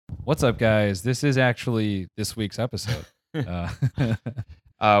What's up, guys? This is actually this week's episode.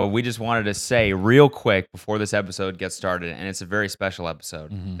 We just wanted to say real quick before this episode gets started, and it's a very special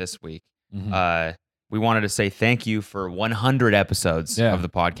episode this week. We wanted to say thank you for 100 episodes of the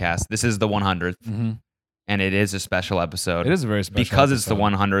podcast. This is the 100th, and it is a special episode. It is a very special because episode. It's the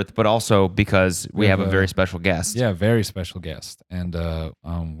 100th, but also because we have a very special guest. Yeah, very special guest. And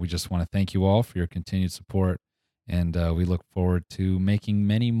we just want to thank you all for your continued support. And we look forward to making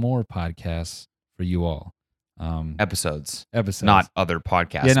many more podcasts for you all. Episodes, Episodes. Not other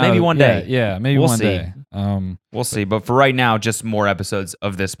podcasts. Yeah, maybe one day. Yeah, maybe We'll one see. day. We'll see. But for right now, just more episodes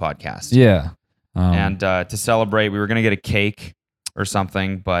of this podcast. Yeah. And to celebrate, we were going to get a cake or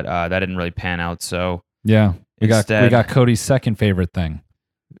something, but that didn't really pan out. So yeah, we instead, got Cody's second favorite thing.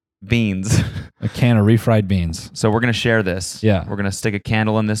 Beans. A can of refried beans. So we're going to share this. Yeah. We're going to stick a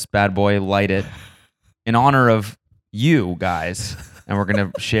candle in this bad boy, light it in honor of you guys, and we're going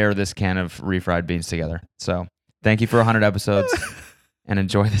to share this can of refried beans together. So thank you for 100 episodes, and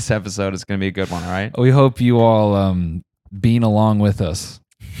enjoy this episode. It's going to be a good one, all right? We hope you all bean along with us.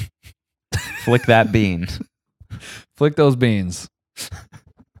 Flick that bean. Flick those beans.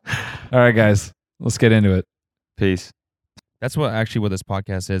 All right, guys. Let's get into it. Peace. That's what this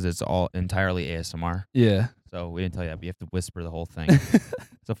podcast is. It's all entirely ASMR. Yeah. So we didn't tell you that, but you have to whisper the whole thing.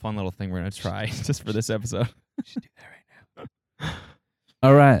 It's a fun little thing we're going to try just for this episode. We should do that right now.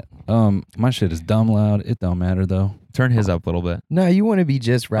 All right. My shit is dumb loud. It don't matter though. Turn his up a little bit. No, you want to be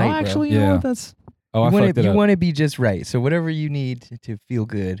just right, Oh, actually, bro. you know Yeah. what? That's... Oh, You want to be just right. So whatever you need to feel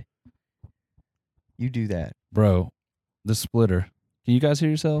good, you do that. Bro, the splitter. Can you guys hear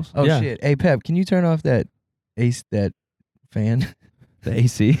yourselves? Oh Yeah. shit! Hey Pep, can you turn off that fan, The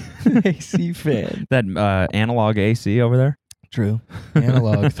AC. AC fan? That analog AC over there. True.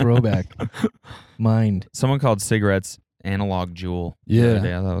 Analog throwback. Mind. Someone called cigarettes analog jewel. Yeah. The other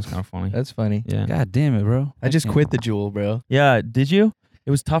day. I thought it was kind of funny. That's funny. Yeah. God damn it, bro. I just can't- quit the Juul, bro. Yeah. Did you?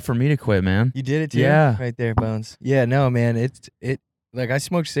 It was tough for me to quit, man. You did it too. Yeah. Right there, Bones. Yeah. No, man. It. Like I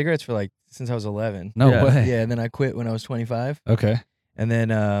smoked cigarettes for since I was 11. No Yeah. way. Yeah, and then I quit when I was 25. Okay. And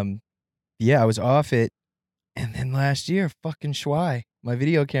then, I was off it. And then last year, fucking Schwai, my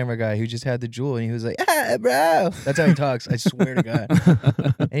video camera guy who just had the Juul, and he was like, bro. That's how he talks. I swear to God.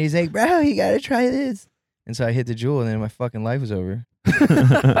 And he's like, bro, you got to try this. And so I hit the Juul, and then my fucking life was over.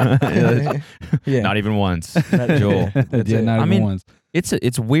 Yeah. Not even once. Jewel. Yeah, it. not I even mean, once.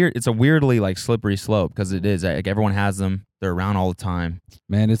 It's weird. It's a weirdly slippery slope because it is. Like everyone has them. They're around all the time.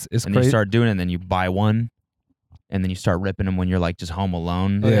 Man, it's And then you crazy. start doing it, and then you buy one, and then you start ripping them when you're just home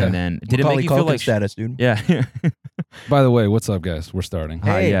alone. Yeah. And then did it Macaulay make you feel Culkin like status, dude? Yeah. By the way, what's up, guys? We're starting.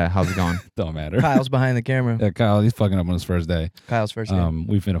 Hi. Hey. Yeah. How's it going? Don't matter. Kyle's behind the camera. Yeah, Kyle, he's fucking up on his first day. Kyle's first name.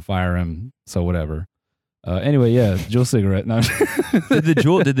 We've been to fire him, so whatever. Anyway, yeah, Juul cigarette. No. Did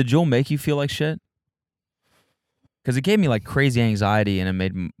the Juul make you feel like shit? Because it gave me crazy anxiety, and it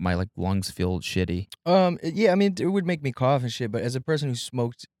made my lungs feel shitty. Yeah, I mean, it would make me cough and shit, but as a person who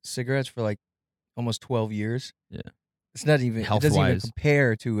smoked cigarettes for almost 12 years, Yeah. it's not even, it doesn't even Health-wise.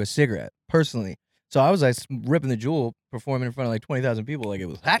 compare to a cigarette, personally. So I was ripping the Juul, performing in front of 20,000 people like it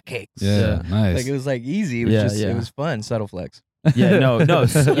was hotcakes. Yeah, nice. It was easy. It was Yeah, it yeah. was fun, subtle flex. Yeah. No.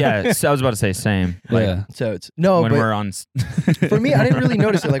 Yeah. I was about to say same. Yeah. So it's, no, When but we're on. for me, I didn't really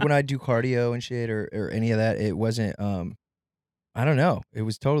notice it. When I do cardio and shit or any of that, it wasn't, I don't know. It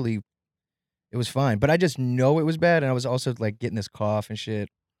was fine. But I just know it was bad. And I was also getting this cough and shit.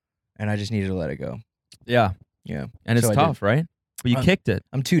 And I just needed to let it go. Yeah. Yeah. And it's So I did. tough, right? But you kicked it.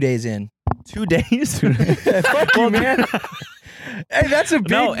 I'm 2 days in. 2 days. Fuck you, man. Hey, that's a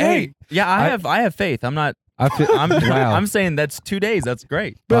big No, thing. hey, yeah, I have faith. I'm not. I feel, wow. I'm saying that's 2 days. That's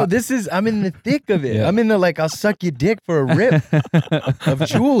great. Bro, I'm in the thick of it. Yeah. I'm in the I'll suck your dick for a rip of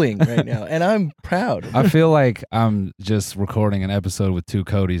Juuling right now. And I'm proud. I feel like I'm just recording an episode with two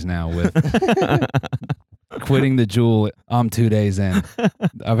Codys now with quitting the Juul. I'm 2 days in.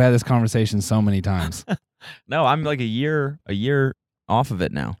 I've had this conversation so many times. No, I'm a year off of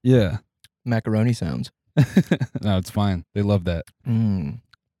it now. Yeah. Macaroni sounds. No, it's fine. They love that.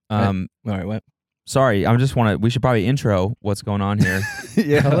 All right, what? Sorry, we should probably intro what's going on here.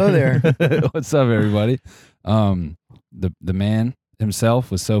 Yeah. Hello there. What's up, everybody? The man himself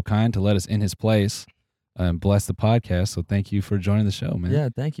was so kind to let us in his place and bless the podcast. So thank you for joining the show, man. Yeah,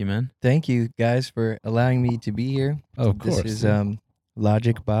 thank you, man. Thank you guys for allowing me to be here. Oh, of course. This is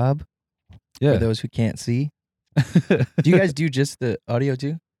Logic Bob, yeah. for those who can't see. Do you guys do just the audio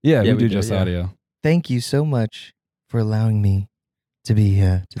too? Yeah, Yeah, we do we do, just yeah. audio. Thank you so much for allowing me to be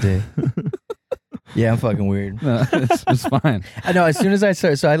here today. Yeah, I'm fucking weird. No, it's fine. I know. As soon as I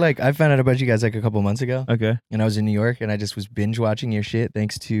started, so I found out about you guys like a couple months ago. Okay. And I was in New York, and I just was binge watching your shit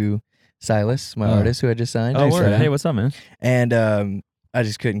thanks to Silas, my artist who I just signed. Oh, word. Hey, what's up, man? And I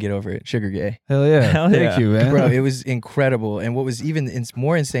just couldn't get over it. Sugar Gay. Hell yeah. Hell yeah. Thank you, man. Bro, it was incredible. And what was even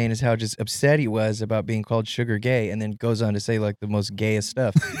more insane is how just upset he was about being called Sugar Gay, and then goes on to say like the most gayest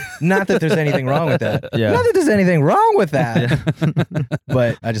stuff. Not that there's anything wrong with that. Yeah. Not that there's anything wrong with that.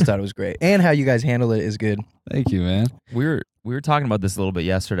 But I just thought it was great. And how you guys handle it is good. Thank you, man. We were talking about this a little bit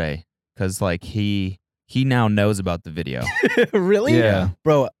yesterday because like he now knows about the video. Really? Yeah.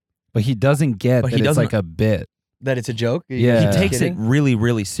 Bro, But he doesn't get But that he it's doesn't- like a bit. that it's a joke? Yeah. He takes kidding? it really,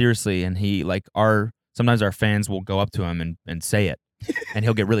 really seriously, and he like sometimes our fans will go up to him and say it, and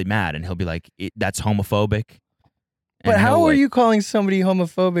he'll get really mad, and he'll be like, "That's homophobic." But And how he'll, are like- you calling somebody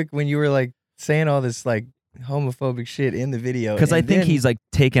homophobic when you were like saying all this like homophobic shit in the video? Because I And think then- he's like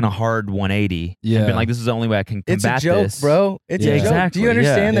taken a hard 180 Yeah. and been like, this is the only way I can It's a combat joke, this. bro. It's Yeah. a joke. Exactly, Do you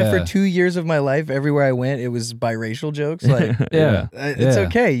understand yeah. that Yeah. for 2 years of my life, everywhere I went, it was biracial jokes? Like, Yeah. it's Yeah.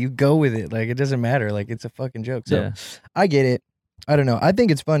 okay. You go with it. Like, it doesn't matter. Like, it's a fucking joke. So Yeah. I get it. I don't know. I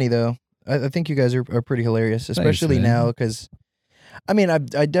think it's funny though. I think you guys are pretty hilarious, especially man. now because, I mean, I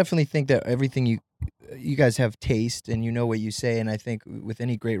definitely think that everything you guys have taste and you know what you say, and I think with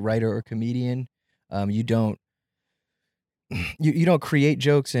any great writer or comedian, you don't create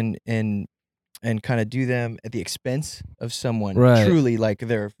jokes and kind of do them at the expense of someone. Right. Truly, like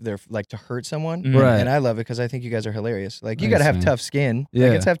they're like to hurt someone. Mhm. Right. And I love it because I think you guys are hilarious. Like you Thanks, gotta have man. tough skin. Yeah.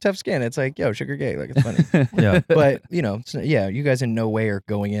 Like it's have tough skin. It's like, yo, Sugar Gay. Like it's funny. Yeah. But yeah, you guys in no way are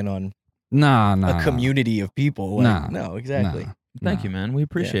going in on Nah. a community of people. Like, Nah. no, exactly. Nah. Thank you, man. We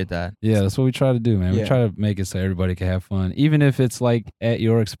appreciate that. Yeah, that's what we try to do, man. Yeah. We try to make it so everybody can have fun. Even if it's like at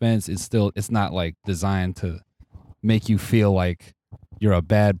your expense, it's not like designed to make you feel like you're a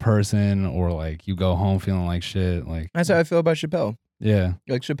bad person or like you go home feeling like shit. Like That's how I feel about Chappelle. yeah.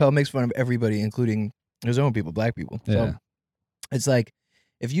 Like Chappelle makes fun of everybody, including his own people, black people. So Yeah. it's like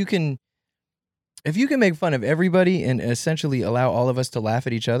if you can make fun of everybody and essentially allow all of us to laugh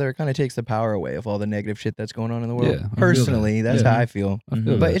at each other, it kind of takes the power away of all the negative shit that's going on in the world. Yeah, I feel that. Personally, that's Yeah. how I feel. I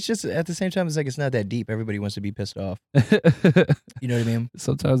feel But that. it's just at the same time, it's like it's not that deep. Everybody wants to be pissed off. You know what I mean?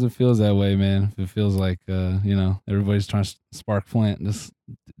 Sometimes it feels that way, man. It feels like everybody's trying to spark Flint, just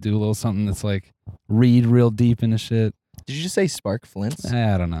do a little something that's like read real deep into shit. Did you just say spark flints?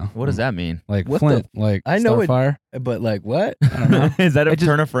 I don't know. What does that mean? Like What Flint, like I know Starfire? But like what? I don't know. Is that a I just-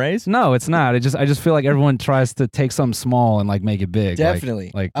 turn of phrase? No, it's not. I just feel like everyone tries to take something small and like make it big. Like-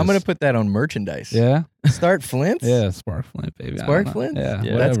 Definitely. Like, I'm gonna just- put that on merchandise. Yeah. Start flints. Yeah. Spark Flint, baby. I Spark don't know. Flint? Yeah.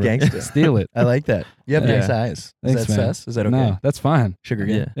 Yeah. That's whatever. gangster. Steal it. I like that. You have Yeah. nice eyes. Is Thanks, that man. sus? Is that okay? No, that's fine. Sugar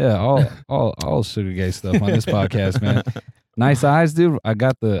Gay. Yeah. Yeah, all sugar gay stuff on this podcast, man. Nice eyes, dude. I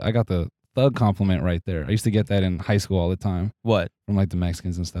got the thug compliment right there. I used to get that in high school all the time What? from like the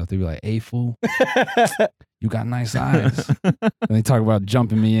Mexicans and stuff. They'd be like, "Hey, fool, you got nice eyes." And they talk about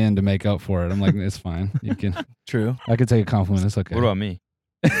jumping me in to make up for it. I'm like, it's fine. You can. True. I could take a compliment. It's okay. What about me?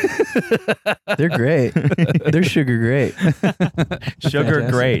 They're great. They're sugar great. Sugar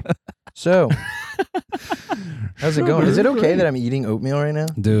Fantastic. great. So, how's it going? Is it okay that I'm eating oatmeal right now?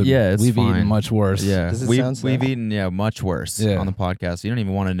 Dude? Yeah, it's we've fine. eaten much worse. Yeah. Does it We've sound sad? eaten much worse Yeah. on the podcast. You don't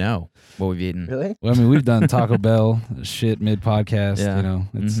even want to know what we've eaten. Really? Well, I mean, we've done Taco Bell shit mid podcast. Yeah. You know,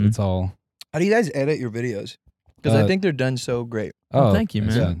 it's Mhm. it's all. How do you guys edit your videos? Because I Uh, think they're done so great. Oh, thank you,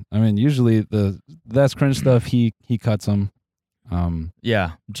 thanks, man. I mean, usually that's cringe stuff. He cuts them.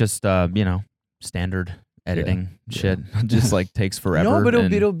 Yeah, just standard editing Yeah. shit. Just like takes forever. No, but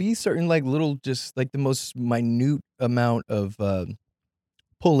and- it'll be certain like little, just like the most minute amount of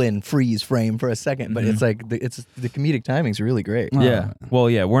pull in freeze frame for a second. But Mhm. it's like it's the comedic timing's really great. Yeah. Well,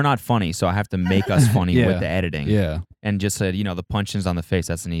 yeah, we're not funny, so I have to make us funny Yeah. with the editing. Yeah. And just said, the punch-ins on the face,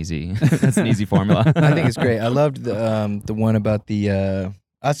 that's an easy that's an easy formula. I think it's great. I loved the one about the.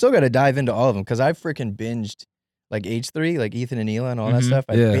 I still got to dive into all of them because I freaking binged like H3, like Ethan and Ela and all that Mhm. stuff.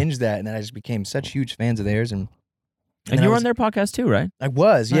 I Yeah. binged that, and then I just became such huge fans of theirs. And And then you I were was- on their podcast too, right? I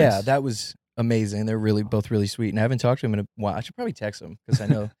was, yeah. Nice. That was amazing. They're both really sweet, and I haven't talked to them in a while. I should probably text them because I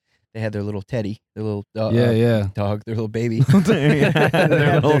know they had their little Teddy, their little Yeah. dog, their little baby, Their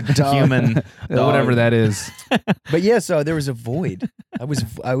Their little dog. human Whatever that is. But yeah, so there was a void. I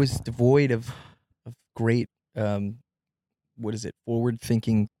was devoid of great what is it? Forward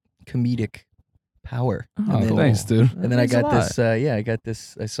thinking comedic power. Oh, And then- Thanks, dude. And then I got this I got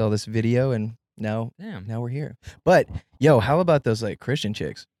this I saw this video and now Damn. we're here. But yo, how about those like Christian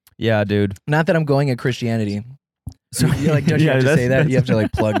chicks? Yeah, dude. Not that I'm going at Christianity, So you're like, don't you have to say that? You have to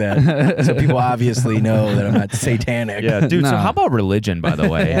like plug that, so people obviously know that I'm not satanic. Yeah, dude. So how about religion, by the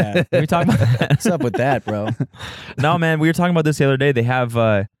way? Yeah. We talk about that. What's up with that, bro? No, man. We were talking about this the other day. They had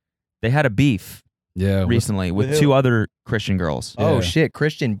a beef recently with who? 2 other Christian girls. Oh Yeah. shit,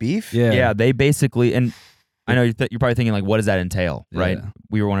 Christian beef? Yeah, they basically, and I know you're probably thinking like, what does that entail, right? Yeah.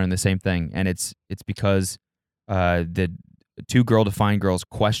 We were wondering the same thing, and it's because the 2 girl-defined girls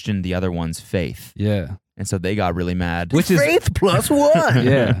questioned the other one's faith, Yeah. and so they got really mad. Which is faith plus one.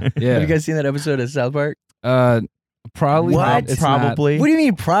 yeah. Yeah. Have you guys seen that episode of South Park? Probably. What? It's not- Probably. What do you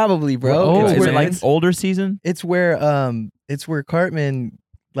mean probably, bro? Oh, It's is where- it like it's- older season? It's where Cartman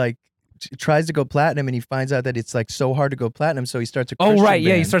like tries to go platinum and he finds out that it's like so hard to go platinum, so he starts a Christian Oh right,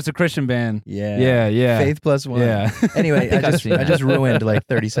 yeah, he band. starts a Christian band. Yeah. Yeah. Faith plus one. Yeah. Anyway, think I've seen I that. just ruined like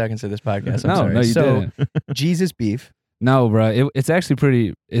 30 seconds of this podcast. I'm No, sorry. no, you so, didn't. Jesus beef. No, bro. It's actually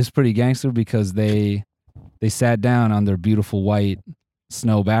pretty gangster because they sat down on their beautiful white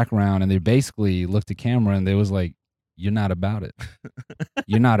snow background and they basically looked at camera and they was like, "You're not about it.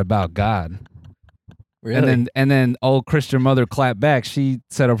 You're not about God." Really? And then old Christian mother clapped back. She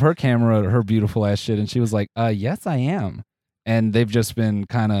set up her camera, her beautiful ass shit, and she was like, yes, I am." And they've just been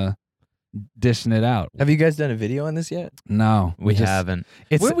kind of dishing it out. Have you guys done a video on this yet? No, We just- haven't.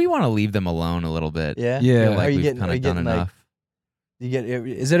 It's We want to leave them alone a little bit. Yeah. Yeah. I feel Are like you we've getting- kind are of you done getting, like, enough.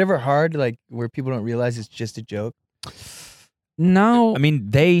 Is it ever hard like where people don't realize it's just a joke? no. I mean,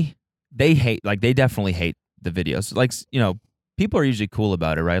 they hate, like, they definitely hate the videos. Like, people are usually cool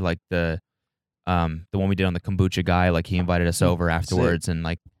about it, right? Like the one we did on the kombucha guy, like he invited us over afterwards, and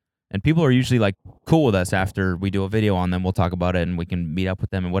people are usually like cool with us after we do a video on them. We'll talk about it and we can meet up with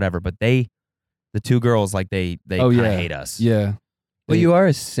them and whatever. But the 2 girls, like they Oh, kind of yeah. hate us. Yeah. Well, you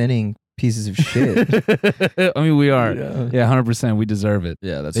are sinning pieces of shit. I mean, we are. Yeah. Yeah, 100%. We deserve it.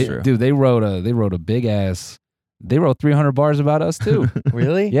 Yeah, that's They- true. Dude, they wrote a big ass. They wrote 300 bars about us too.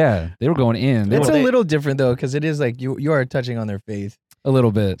 Really? Yeah, they were going in. They It's were, a little different though, because it is like you are touching on their faith. a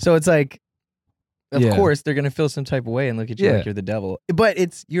little bit. So it's like, of Yeah. course, they're gonna feel some type of way and look at you Yeah. like you're the devil. But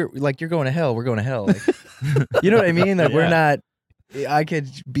you're going to hell. We're going to hell. Like, you know what I mean? Like we're not. I could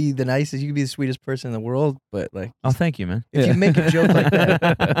be the nicest. You could be the sweetest person in the world, but like, Oh, thank you, man. if Yeah. you make a joke like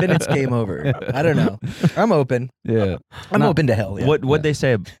that, then it's game over. I don't know. I'm open. Yeah, I'm open to hell. Yeah. What'd they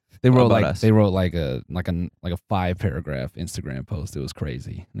say? they wrote about like us? they wrote like a 5-paragraph Instagram post. It was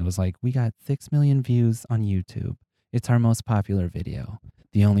crazy. It was like, "We got 6 million views on YouTube. It's our most popular video.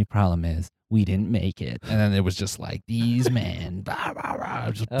 The only problem is we didn't make it." And then it was just like, "These men." Blah, blah,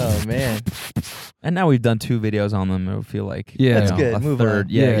 blah, just Oh man. And now we've done 2 videos on them. It would feel like Yeah. That's good. a Move third.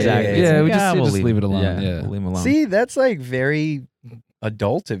 on. Yeah, Yeah, exactly. yeah, It's we like, just- we'll leave it alone, yeah. we'll leave them alone. See, that's like very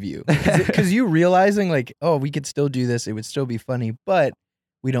adult of you, because you realizing like, oh, we could still do this. It would still be funny, but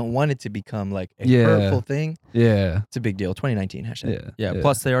we don't want it to become like a Yeah. hurtful thing. Yeah, It's a big deal. 2019 hashtag. yeah, yeah.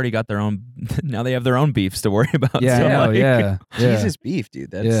 Plus, they already got their own. Now they have their own beefs to worry about. yeah, so, I know, like, yeah, Jesus beef, dude.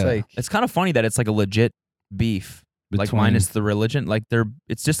 That's Yeah. like It's kind of funny that it's like a legit beef. Like Between- minus the religion, like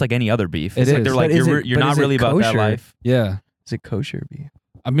it's just like any other beef. It It's like is. they're like But is you're it- you're but not is it really about that kosher? life. yeah. is it kosher beef?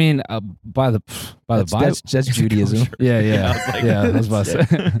 I mean, by the That's, Bible. that's Judaism. Yeah, yeah, I was like, yeah. I was about to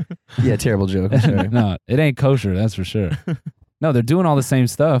say. Yeah, terrible joke. I'm sorry. No, it ain't kosher. That's for sure. No, they're doing all the same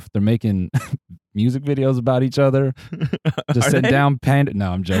stuff. They're making music videos about each other. Just Are sitting they? down, painting.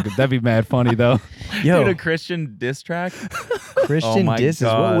 No, I'm joking. That'd be mad funny though. Yo, Dude, a Christian diss track. Christian my disses.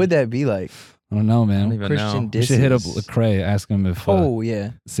 What God. would that be like? I don't know, I don't man. even Christian know. We should hit up disses. Lecrae, ask him if Oh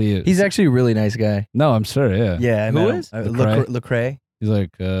yeah, see it. he's actually a really nice guy. no, I'm sure. Yeah, Yeah, I Who met him. is? Lecrae? Lecrae. He's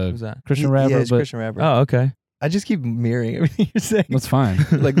like Who's that? Christian rapper, Yeah, he's a but Christian rapper. Oh, okay. I just keep mirroring everything you're saying. that's fine.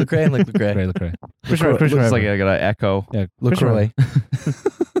 Like Lecrae and like Lecrae. Lecrae. Christian Looks Looks rapper. like I got an echo. Yeah, Christian Lecrae.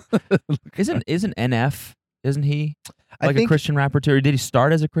 Isn't NF? Isn't he I like a think, Christian rapper too? Or did he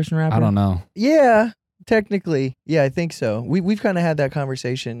start as a Christian rapper? I don't know. yeah, technically, yeah, I think so. We've kind of had that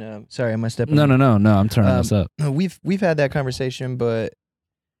conversation. Sorry, am I stepping? No. I'm turning this up. We've had that conversation, but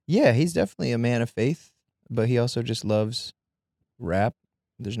yeah, he's definitely a man of faith. But he also just loves rap.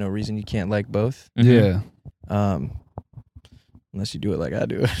 There's no reason you can't like both. Mhm. Yeah. Unless you do it like I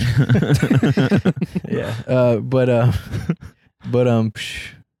do it. Yeah.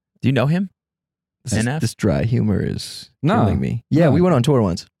 Do you know him? NF? This dry humor is No. killing me. Yeah, No. we went on tour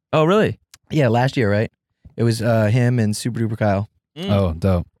once. Oh, really? Yeah, last year, right? It was him and Super Duper Kyle. Oh,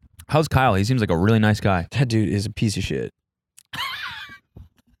 dope. How's Kyle? He seems like a really nice guy. That dude is a piece of shit.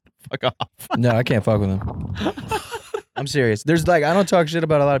 Fuck off. No, I can't fuck with him. I'm serious. There's like, I don't talk shit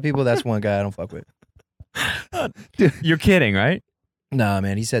about a lot of people. That's one guy I don't fuck with. You're kidding, right? Nah,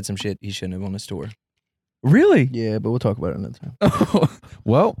 man, he said some shit he shouldn't have on his tour. Really? Yeah, but we'll talk about it another time.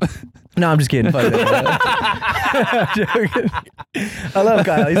 Well, No, I'm just kidding. Fuck that. I'm joking. I love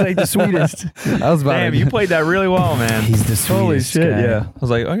Kyle. He's like the sweetest. I was about Damn, to you played that really well, man. He's the sweetest. Holy shit, guy. yeah. I was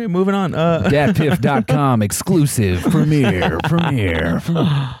like, okay, moving on. datpiff.com exclusive premiere. Yeah,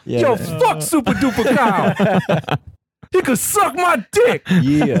 Yo, fuck Super Duper Kyle. He could suck my dick.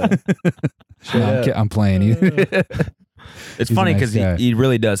 Yeah. No, I'm playing you. It's He's funny a nice because guy. he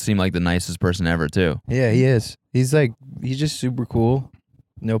really does seem like the nicest person ever, too. Yeah, he is. He's just super cool.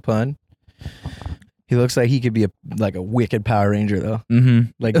 No pun. He looks like he could be like a wicked Power Ranger though.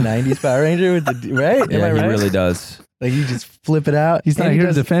 Mm-hmm. Like 90s Power Ranger with the right? Am Yeah, I he right? really does. Like you just flip it out. He's not And he here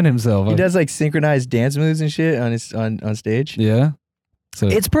does, to defend himself. He does like synchronized dance moves and shit on his on stage. Yeah. So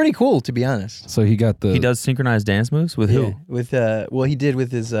It's pretty cool to be honest. so he got the He does synchronized dance moves with who? With well he did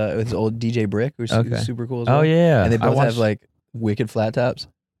with his old DJ Brick, who's Okay. super cool as well. Oh, yeah. And they I both have watched- like wicked flat tops.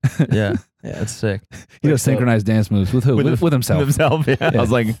 Yeah, Yeah. that's sick. he does synchronized dance moves with who? With himself. Himself, yeah. I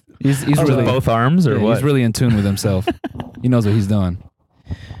was like, He's with really both arms or yeah, what? he's really in tune with himself. He knows what he's doing.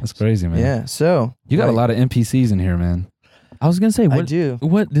 That's crazy, man. Yeah. So You got a like, lot of NPCs in here, man. I was going to say, I what? do.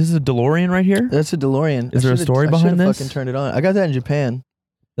 What? This is a DeLorean right here? That's a DeLorean. Is there a story behind I this? fucking turned it on. I got that in Japan.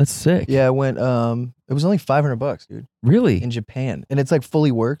 That's sick. Yeah, I went. It was only $500, dude, Really? in Japan, and it's like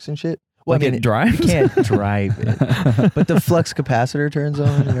fully works and shit. Well, Like I mean, it drives? you can't drive it, but the flux capacitor turns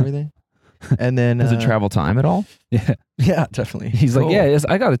on and everything. And then Does it travel time at all? Yeah. Yeah, definitely. He's Cool. like, yeah,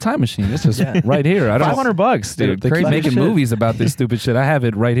 I got a time machine. It's just Yeah. right here. I don't. $500, dude. They keep Crazy making shit. movies about this stupid shit. I have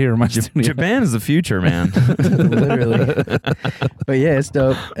it right here in my studio. Japan is the future, man. Literally. But yeah, it's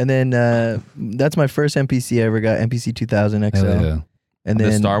dope. And then that's my first NPC I ever got, NPC 2000 XL. Hell yeah. And The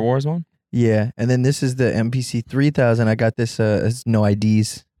then Star Wars one? yeah, and then this is the NPC 3000. I got this. It's no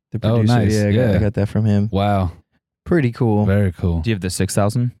IDs. The Oh, producer. nice. Yeah, Yeah. I got that from him. Wow. Pretty cool. Very cool. Do you have the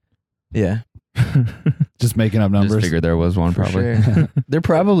 6,000? Yeah. Just making up Just numbers. figured there was one For probably. sure. There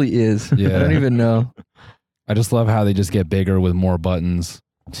probably is. Yeah. I don't even know. I just love how they just get bigger with more buttons.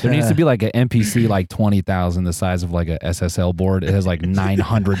 There needs to be like an NPC like 20,000 the size of like a SSL board. It has like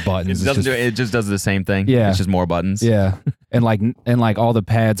 900 It, buttons. It's doesn't just- do it. It just does the same thing. Yeah. It's just more buttons. Yeah. And like all the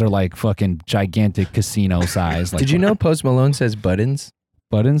pads are like fucking gigantic casino size. Like Did you know Post Malone says buttons?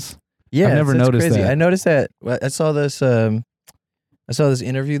 buttons? Yeah, I've never that's noticed crazy. that. I noticed that. I saw this. I saw this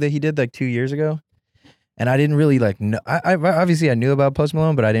interview that he did like 2 years ago, and I didn't really like know. I obviously I knew about Post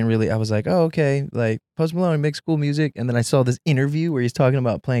Malone, but I didn't really. I was like, oh okay, like Post Malone makes cool music, and then I saw this interview where he's talking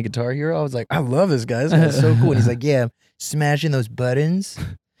about playing Guitar Hero. I was like, I love this guy. This guy's so cool. And he's like, yeah, smashing those buttons.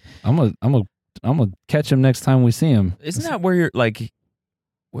 I'm gonna catch him next time we see him. Isn't that where you're like,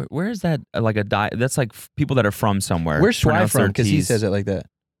 where is that like a die? That's like people that are from somewhere. Where's Schwei pronounce from? their Because he T's. says it like that.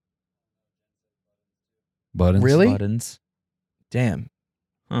 Buttons. Really? Buttons. Damn,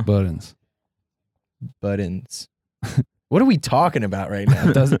 Buttons. buttons. What are we talking about right now?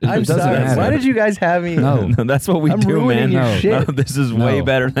 It doesn't I'm doesn't sorry. matter. Why did you guys have me? No. No, that's what we I'm do, ruining man. your No. shit. No, this is way No.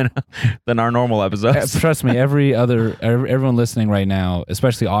 better than our normal episodes. Trust me, everyone listening right now,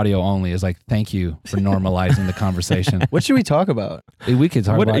 especially audio only, is like, thank you for normalizing the conversation. What should we talk about? We could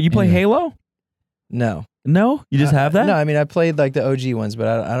talk What, about you play anything. Halo? No. No, you just have that. No, I mean I played like the OG ones, but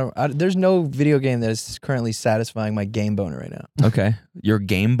I don't. There's no video game that is currently satisfying my game boner right now. Okay, your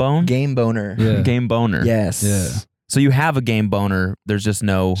game bone. Game boner. Yeah. Game boner. Yes. Yeah. So you have a game boner. There's just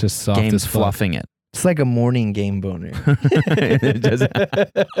no Just soft games as fuck. fluffing it. It's like a morning game boner. It just-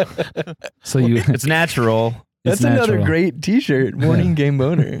 So you it's natural. That's it's another natural. great T-shirt. Morning game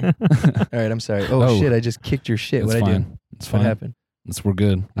boner. All right, I'm sorry. Oh, shit! I just kicked your shit. It's What I do? fine. It's What fine. happened? We're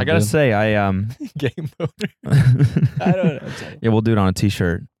good. I gotta say, I Game boner. I don't know. I'm sorry. yeah, we'll do it on a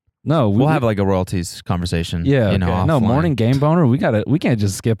T-shirt. No, We'll have like a royalties conversation. yeah. you know, okay. No, offline. morning game boner. We can't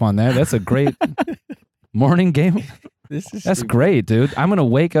just skip on that. That's a great morning game. This is That's stupid. great, dude. I'm gonna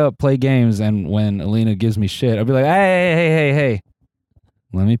wake up, play games, and when Alina gives me shit, I'll be like, hey,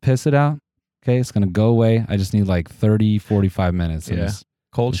 let me piss it out. Okay, it's gonna go away. I just need like 30, 45 minutes. and Yeah. just-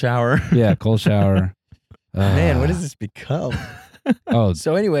 Cold shower. yeah, cold shower. Man, what does this become? Oh,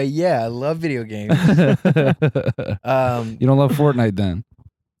 So anyway, yeah, I love video games. you don't love Fortnite then?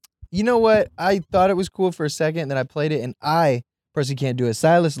 You know what? I thought it was cool for a second, then I played it, and I personally can't do it.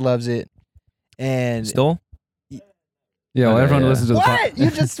 Silas loves it, and Still? Yeah, well, Okay, everyone yeah. listens to the what? You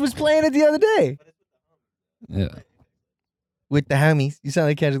just was playing it the other day Yeah. with the homies. You sound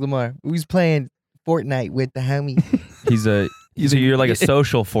like Kendrick Lamar. We was playing Fortnite with the homies. He's a. So you're like a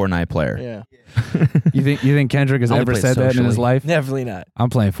social Fortnite player. Yeah, You think Kendrick has I only ever play said that in his socially. life? definitely not. I'm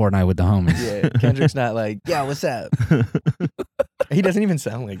playing Fortnite with the homies. Yeah, Kendrick's not like, yeah, what's up? He doesn't even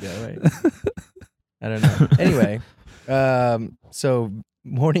sound like that, right? I don't know. Anyway, so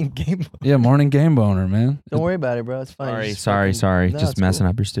Morning game. Yeah, morning game boner, man. Don't worry about it, bro. It's fine. Sorry. No, Just it's messing cool.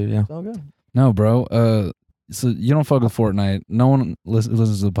 up your studio. It's all good. No, bro. So you don't fuck with Fortnite. No one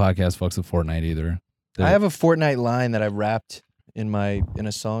listens to the podcast fucks with Fortnite either. I have a Fortnite line that I rapped in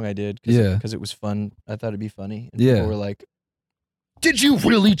a song I did because it was fun. I thought it'd be funny. And people were like, "Did you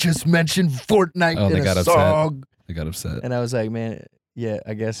really just mention Fortnite in they got a upset. song?" They got upset. And I was like, "Man, yeah,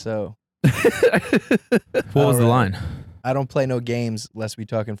 I guess so." What was the line? I don't play no games unless we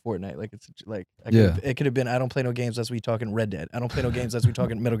talking Fortnite. Like it's like it could have been I don't play no games unless we talking Red Dead. I don't play no games unless we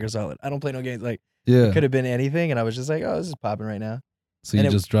talking Metal Gear Solid. I don't play no games it could have been anything, and I was just like, oh, this is popping right now. So you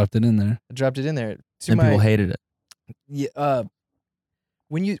just dropped it in there. I dropped it in there. People hated it. Yeah.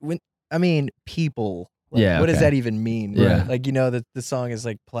 I mean people. Like, Yeah. What does that even mean? Yeah. Right? Like the song is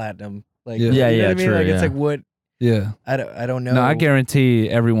like platinum. Like Yeah. you know what I mean? True, Like yeah. it's like what Yeah. I don't know. No, I guarantee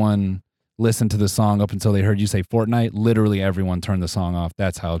everyone listened to the song up until they heard you say Fortnite. Literally everyone turned the song off.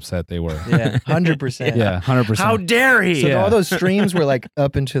 That's how upset they were. Yeah, 100%. Yeah, 100%. How dare he? So all those streams were like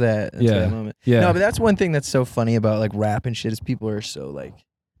up into that moment. Yeah. No, but that's one thing that's so funny about like rap and shit is people are so like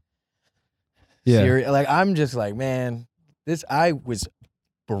serious. Like I'm just like, man, I was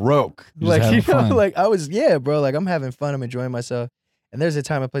broke. Like fun. like I was bro. Like I'm having fun. I'm enjoying myself. And there's a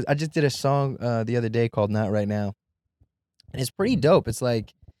time and place. I just did a song the other day called Not Right Now. And it's pretty dope. It's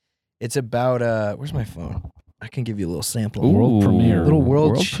like it's about where's my phone? I can give you a little sample. World premiere. Little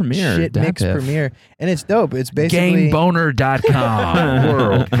world premiere. shit mix premiere. And it's dope. It's basically Gameboner.com.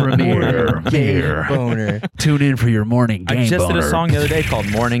 World premiere. Game Boner. Tune in for your morning game I just boner. did a song the other day called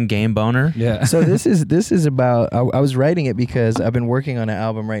Morning Game Boner. Yeah. So this is about I was writing it because I've been working on an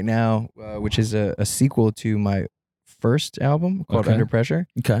album right now, which is a sequel to my first album called Under Pressure.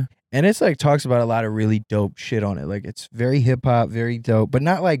 Okay. And it's like talks about a lot of really dope shit on it. Like it's very hip hop, very dope, but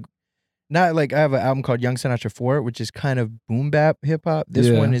not like I have an album called Young Sinatra 4, which is kind of boom bap hip hop. This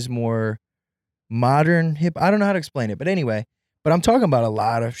one is more modern hip. I don't know how to explain it, but anyway. But I'm talking about a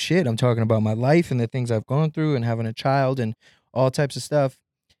lot of shit. I'm talking about my life and the things I've gone through and having a child and all types of stuff.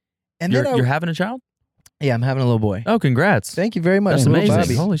 And you're having a child? Yeah, I'm having a little boy. Oh, congrats. Thank you very much. That's Little amazing.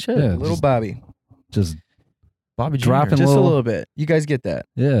 Bobby. Holy shit. Yeah, Little Bobby. Just Bobby Jr. dropping Just a little bit. You guys get that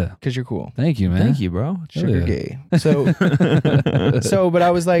Yeah. because you're cool. Thank you, man. Thank you, bro. Sugar gay. So, but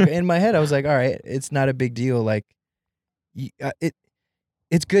I was like, in my head, I was like, all right, it's not a big deal. Like,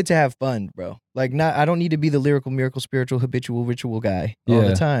 it's good to have fun, bro. Like, I don't need to be the lyrical, miracle, spiritual, habitual, ritual guy all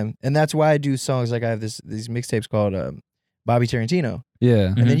the time. And that's why I do songs like I have these mixtapes called Bobby Tarantino.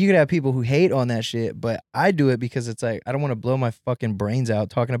 Yeah. And then you could have people who hate on that shit, but I do it because it's like, I don't want to blow my fucking brains out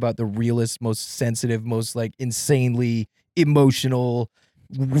talking about the realest, most sensitive, most like insanely emotional,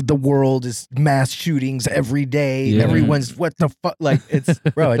 the world is mass shootings every day. Yeah. Everyone's what the fuck? Like it's,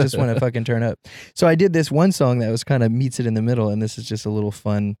 bro, I just want to fucking turn up. So I did this one song that was kind of meets it in the middle. And this is just a little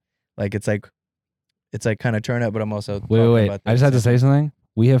fun. Like, it's like kind of turn up, but I'm also Wait. about I just had to say something.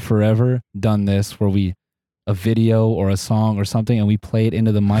 We have forever done this where a video or a song or something and we play it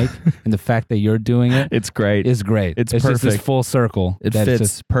into the mic and the fact that you're doing it it's great. is great. It's just this perfect. full circle. It that it's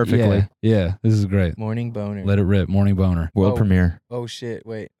fits just, perfectly. Yeah, this is great. Morning boner. Let it rip. Morning boner. World premiere. Oh shit!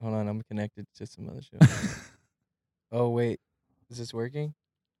 Wait, hold on. I'm connected to some other show. Oh wait, is this working?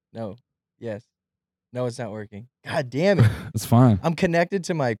 No. Yes. No, it's not working. God damn it! It's fine. I'm connected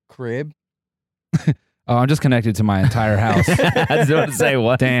to my crib. Oh, I'm just connected to my entire house. I was about to say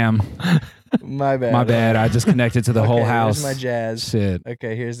what? Damn. My bad. My bad. I just connected to the whole house. Here's my jazz. Shit.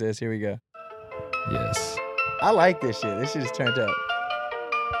 Okay, here's this. Here we go. Yes. I like this shit. This shit is turned up.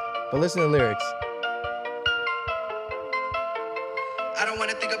 But listen to the lyrics. I don't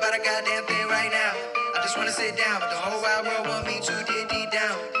wanna think about a goddamn thing right now. I just wanna sit down, but the whole wide world want me to dig deep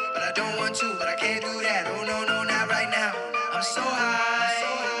down. But I don't want to, but I can't do that. Oh no, no, not right now. I'm so high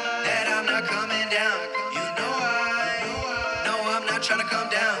that I'm not coming down. You know I'm not trying to come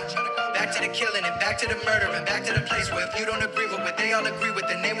down. Back to the killing and back to the murder and back to the place where if you don't agree with what they all agree with,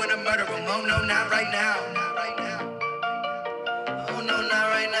 then they wanna murder them. Oh no, not right now. Oh no, not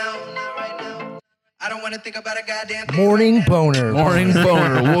right now. I don't want to think about a goddamn thing. Morning boner. Morning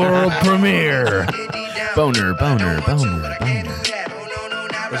boner. World premiere. Boner.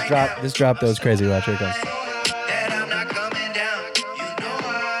 This drop though is crazy. Watch, here it comes. That I'm not coming down. You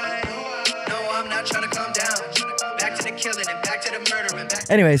know I'm not trying to come down. Back to the killing and back to the murder and back.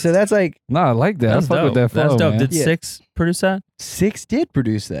 Anyway, so that's like No, I like that. That's I fuck dope. with that flow, That's dope. man. Did Yeah. Six produce that? Six did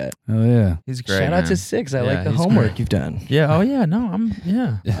produce that. Oh, yeah. He's great. Shout out to man. Six. I Yeah, like the he's homework great. you've done. Yeah. Oh yeah. No.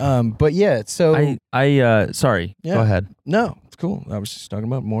 But yeah, so Sorry. Yeah. Go ahead. no, it's cool. I was just talking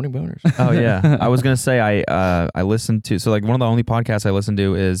about morning boners. Oh yeah. I was gonna say I listened to like one of the only podcasts I listen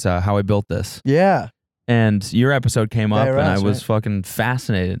to is How I Built This. Yeah. and your episode came up, Guy and I Raz, was right? fucking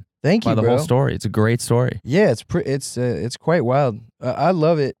fascinated Thank by you, the bro. whole story. It's a great story. Yeah, it's quite wild. I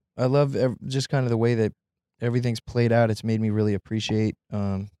love it. I love just kind of the way that everything's played out. It's made me really appreciate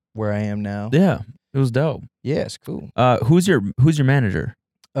where I am now. Yeah, it was dope. Yeah, it's cool. Who's your manager?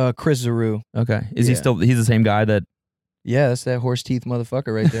 Chris Zaru. Okay, is he Yeah. still? He's the same guy that. Yeah, that's that horse teeth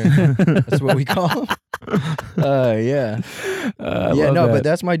motherfucker right there. That's what we call him. Yeah. But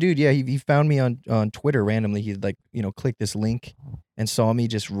that's my dude. Yeah, he found me on Twitter randomly. He'd like, click this link and saw me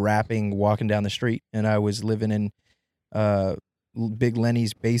just rapping, walking down the street. And I was living in Big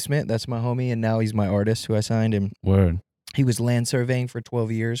Lenny's basement. That's my homie. And now he's my artist who I signed. And Word. he was land surveying for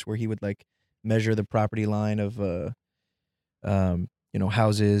 12 years where he would like measure the property line of,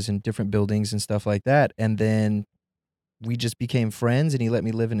 houses and different buildings and stuff like that. And then we just became friends, and he let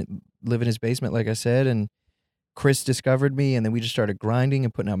me live in his basement, like I said. And Chris discovered me, and then we just started grinding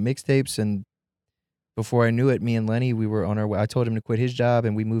and putting out mixtapes. And before I knew it, me and Lenny, we were on our way. I told him to quit his job,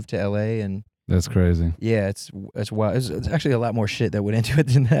 and we moved to LA. And That's crazy. yeah, it's wild. It's actually a lot more shit that went into it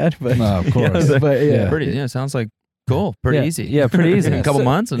than that. But No, of course. but yeah, Pretty. Yeah, sounds like cool. Pretty easy. Yeah, pretty easy. A couple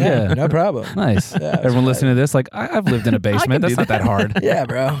months. And yeah, no problem. Nice. Yeah, it's Everyone fine. listening to this, like, I've lived in a basement. That's not that hard. Yeah,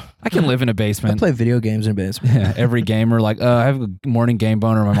 bro. I can live in a I basement. play video games in a basement. Yeah, every gamer, like, I have a morning game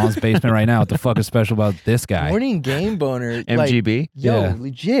boner in my mom's basement right now. What the fuck is special about this guy? Morning game boner. Like, MGB. yo, Yeah.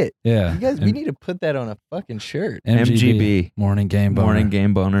 legit. Yeah. You guys, we need to put that on a fucking shirt. MGB. Morning game boner. Morning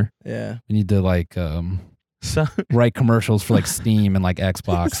game boner. Yeah. We need to, like, So, write commercials for, like, Steam and, like,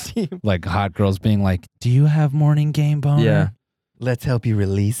 Xbox. Like, hot girls being like, do you have morning game boner? yeah. Let's help you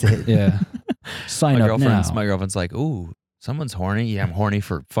release it. Yeah. Sign My up now. girlfriend's like, ooh, someone's horny. Yeah, I'm horny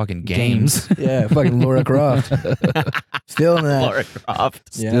for fucking games. Yeah, fucking Laura Croft. Feeling that. Laura Croft.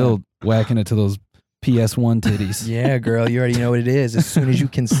 Yeah. Still whacking it to those PS1 titties. Yeah, girl, you already know what it is. As soon as you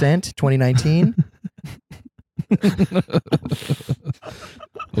consent, 2019.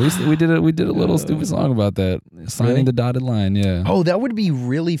 We did a little stupid song about that. Signing Really? the dotted line, yeah. Oh, that would be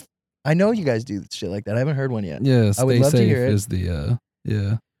really. I know you guys do shit like that. I haven't heard one yet. Yeah, I would stay love to safe hear it. is the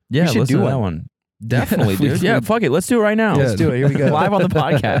Yeah, We should let's do do that one. one. Definitely, Yeah, dude. Yeah, fuck it. Let's do it right now. Yeah. Let's do it. Here we go. Live on the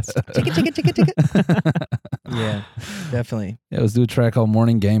podcast. Yeah, definitely. Yeah, let's do a track called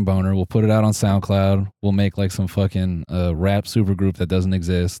Morning Game Boner. We'll put it out on SoundCloud. We'll make like some fucking rap supergroup that doesn't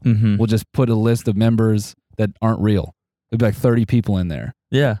exist. Mm-hmm. We'll just put a list of members that aren't real. There'll be like 30 people in there.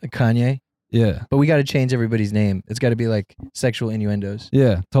 Yeah. Kanye. Yeah. But we got to change everybody's name. It's got to be like sexual innuendos.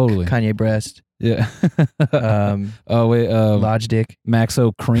 Yeah, totally. Kanye breast. Yeah. Oh wait, Lodge dick.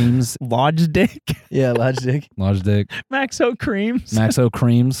 Maxo Creams. Lodge dick. Yeah, Lodge dick. Lodge Dick. Maxo creams. Maxo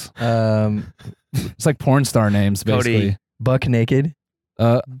Creams. It's like porn star names, Cody. basically. Buck naked.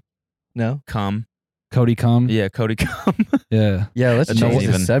 No. Cum. Cody Cum. Yeah, Cody cum. Yeah. Yeah, let's That change doesn't the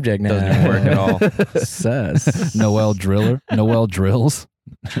even- subject now. doesn't even work at all. Sus. Noel Driller. Noel Drills.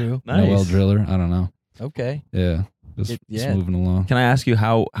 True. Nice. Noel Driller. I don't know. Okay. Yeah. Just Yeah. moving along. Can I ask you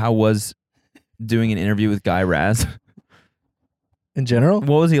how was doing an interview with Guy Raz? In general?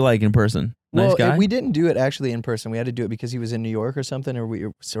 What was he like in person? Nice Well, guy? we didn't do it actually in person. We had to do it because he was in New York or something, or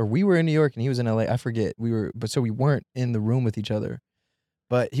we were in New York and he was in LA. I forget. So we weren't in the room with each other.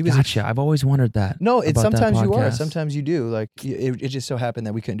 But he was. Gotcha. I've always wondered that. No, it's about that sometimes you are. podcast. Sometimes you do. Like it just so happened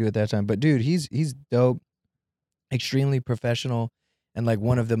that we couldn't do it that time. But dude, he's dope, extremely professional, and like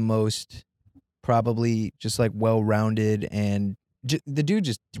one of the most probably just like well-rounded, and the dude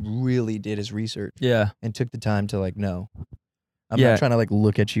just really did his research Yeah. and took the time to like know. I'm Yeah. not trying to like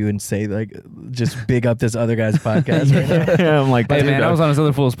look at you and say like just big up this other guy's podcast right now. Yeah, I'm like, Hey dude, man, I was on this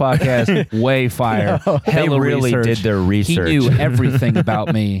other fool's podcast. Way fire. No. they Hella really research. did their research. He knew everything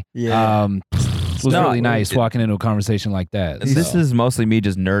about me. Yeah. It was No, really nice walking into a conversation like that. This so. is mostly me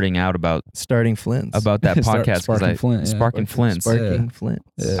just nerding out about Starting Flints. that Start podcast. 'cause sparking flint, yeah. Sparking Flints. Sparking Flints.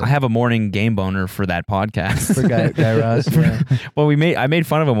 Yeah. I have a morning game boner for that podcast. For Guy Raz. Yeah. Well, I made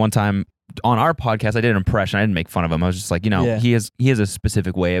fun of him one time on our podcast. I did an impression. I didn't make fun of him. I was just like, Yeah. he has a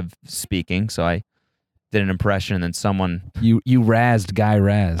specific way of speaking. So I did an impression, and then someone You razzed Guy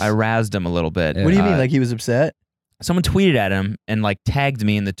Raz. I razzed him a little bit. Yeah. What do you mean? Like he was upset? Someone tweeted at him and like tagged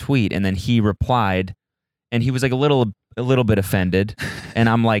me in the tweet, and then he replied, and he was like a little bit offended, and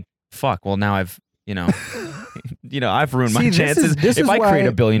I'm like, fuck. Well, now I've I've ruined my See, chances. This If is I why- create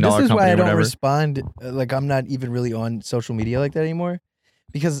 $1 billion This is company why I or don't whatever, respond. Like I'm not even really on social media like that anymore,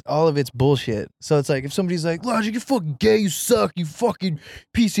 because all of it's bullshit. So it's like if somebody's like, "Logic, you're fucking gay, you suck, you fucking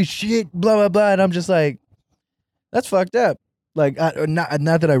piece of shit," blah blah blah, and I'm just like, "That's fucked up." Like, not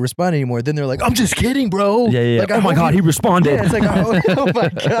that I respond anymore. Then they're like, I'm just kidding, bro. Yeah. Like, oh my God, he responded. Yeah, it's like, oh my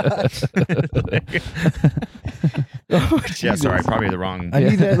gosh. Oh, yeah, sorry, probably the wrong. I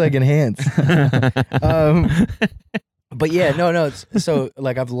need that like enhanced. But yeah, no. So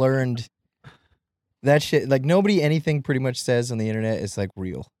like I've learned that shit. Like nobody, anything pretty much says on the internet is like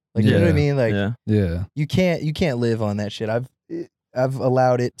real. Like you know what I mean? Like you can't live on that shit. I've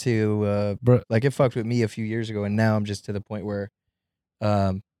allowed it to like it fucked with me a few years ago, and now I'm just to the point where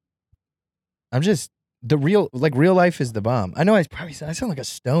I'm just real life is the bomb. I know I sound like a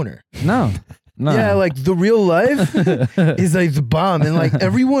stoner. No. Yeah, like the real life is like the bomb, and like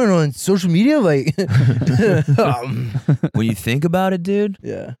everyone on social media, like when you think about it, dude,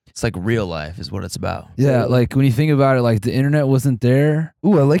 yeah, it's like real life is what it's about. Yeah, like when you think about it, like the internet wasn't there.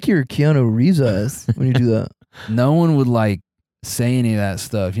 Ooh, I like your Keanu Reeves eyes when you do that. No one would like say any of that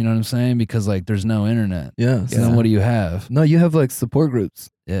stuff. You know what I'm saying? Because like there's no internet. Yeah. So then what do you have? No, you have like support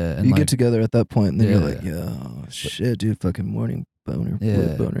groups. Yeah, and you like, get together at that point, and then you're like, yo, shit, dude, fucking morning boner,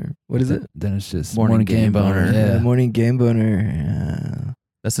 boner. What is it? Then it's just morning game boner. Yeah, morning game boner. Yeah.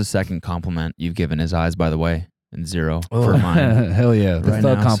 That's the second compliment you've given his eyes, by the way, and 0 for mine. Hell yeah, the Right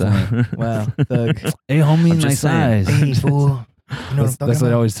thug now, compliment. so. Wow, thug. Hey homie, I'm just nice saying. eyes. Hey fool. You know That's what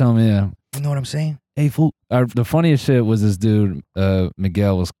they always tell me. Yeah. You know what I'm saying? Hey fool. The funniest shit was this dude,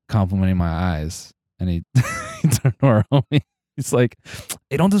 Miguel, was complimenting my eyes, and he turned to our homie. He's like,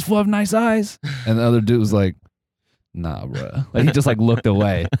 "Hey, don't this fool have nice eyes?" And the other dude was like, "Nah, bro." Like he just like looked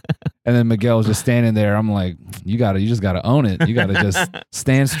away, and then Miguel was just standing there. I'm like, you just gotta own it. You gotta just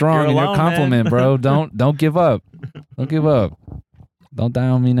stand strong in your compliment, bro. Don't give up. Don't give up. Don't die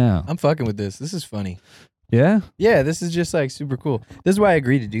on me now. I'm fucking with this. This is funny. Yeah. Yeah, this is just like super cool. This is why I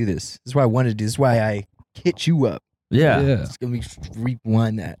agreed to do this. This is why I wanted to do this. This is why I hit you up. Yeah. It's gonna be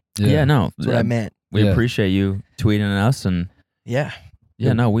rewind that. Yeah, no. That's what I meant. We appreciate you tweeting us, and Yeah.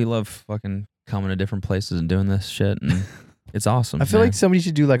 no, we love fucking coming to different places and doing this shit, and it's awesome. I feel man. like somebody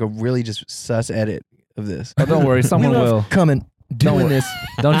should do like a really just sus edit of this. Oh, don't worry, someone We love will. coming doing this.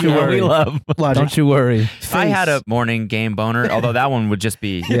 Don't you Yeah, worry. we love. Logic. Don't you worry. I had a morning game boner, although that one would just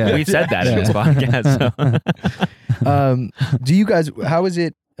be. Yeah. We've said that in this podcast. So. Do you guys? How is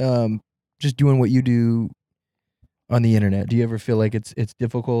it? Just doing what you do on the internet. Do you ever feel like it's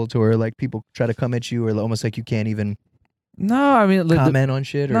difficult, or like people try to come at you, or almost like you can't even No, I mean, like, comment on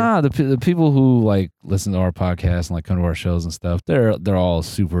shit? Or? Nah, the people who like listen to our podcast and like come to our shows and stuff, they're all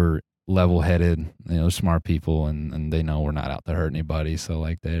super level-headed, smart people, and they know we're not out to hurt anybody. So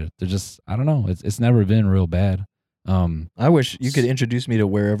like they're just, I don't know, it's never been real bad. I wish you could introduce me to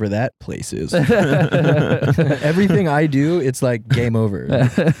wherever that place is. Everything I do, it's like game over.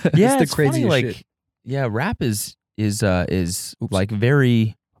 Yeah, it's the craziest funny, shit. Yeah, rap is like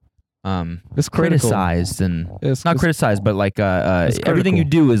very It's critical. criticized, and It's not criticized, but like everything you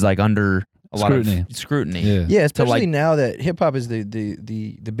do is like under a lot of scrutiny. Yeah. Yeah, especially like- now that hip hop is the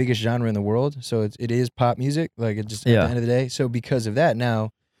biggest genre in the world. So it is pop music. Like it just at the end of the day. So because of that, now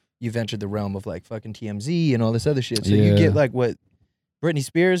you've entered the realm of like fucking TMZ and all this other shit. So you get like what Britney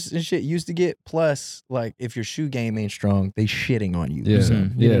Spears and shit used to get. Plus, like if your shoe game ain't strong, they shitting on you. Yeah. So,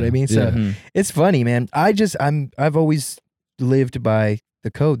 you know what I mean? So it's funny, man. I've always lived by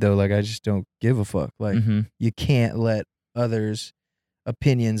the code though. Like I just don't give a fuck. Like you can't let others'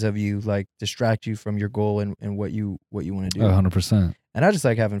 opinions of you like distract you from your goal and what you want to do. 100%. And I just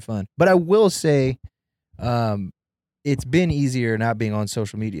like having fun. But I will say, it's been easier not being on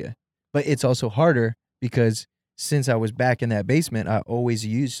social media, but it's also harder because since I was back in that basement, I always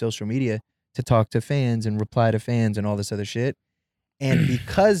used social media to talk to fans and reply to fans and all this other shit. And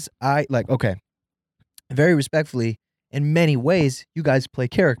because very respectfully, in many ways, you guys play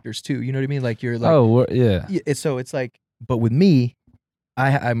characters too. You know what I mean? Like you're like, So it's like, but with me,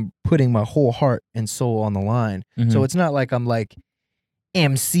 I'm putting my whole heart and soul on the line. So it's not like I'm like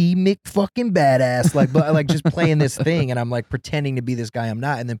MC Mick fucking badass, but like just playing this thing and I'm like pretending to be this guy I'm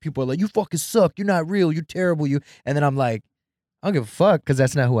not. And then people are like, you fucking suck. You're not real. You're terrible. And then I'm like, I don't give a fuck because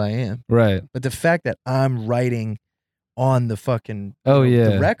that's not who I am. Right. But the fact that I'm writing on the fucking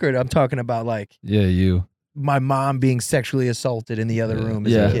the record, I'm talking about like my mom being sexually assaulted in the other room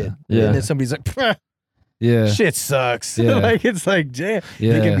as a kid. Yeah. And then somebody's like, shit sucks. Yeah. Like it's like, damn,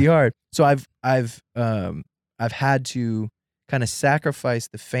 it can be hard. So I've had to kind of sacrifice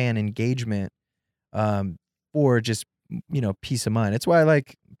the fan engagement for just peace of mind. That's why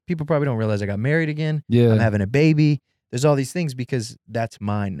like people probably don't realize I got married again. Yeah. I'm having a baby. There's all these things because that's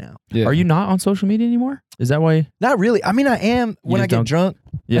mine now. Yeah. Are you not on social media anymore? Is that why? Not really. I mean, I am when I get drunk.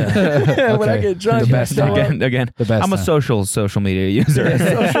 Yeah. When I get drunk, The best time. Again, The best I'm a time. social media user.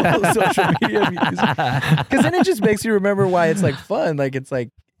 social media because then it just makes you remember why it's like fun. Like it's like,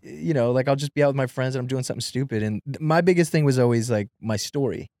 you know, like I'll just be out with my friends and I'm doing something stupid. And my biggest thing was always like my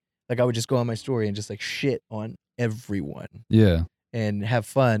story. Like I would just go on my story and just like shit on everyone. Yeah. And have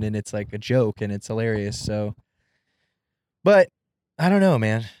fun, and it's like a joke and it's hilarious. So, but I don't know,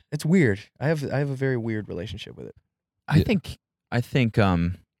 man. It's weird. I have a very weird relationship with it. I think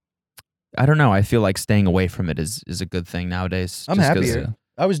I don't know. I feel like staying away from it is a good thing nowadays. I'm just 'cause- happier.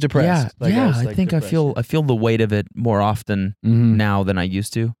 I was depressed. I think I feel the weight of it more often now than I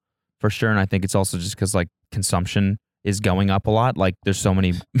used to, for sure. And I think it's also just because like consumption is going up a lot. Like there's so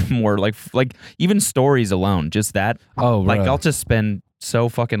many more like even stories alone, just that. Oh, like bro. I'll just spend so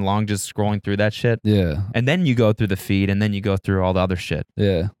fucking long just scrolling through that shit. Yeah. And then you go through the feed, and then you go through all the other shit.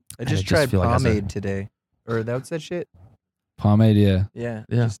 Yeah. I just I just tried feel like as a- pomade today. Or what's that shit? Pomade. Yeah. Yeah.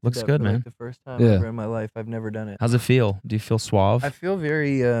 Yeah, just did looks that good, for, like, man. the first time Yeah. ever in my life. I've never done it. How's it feel? Do you feel suave? I feel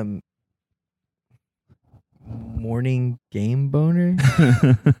very morning game boner.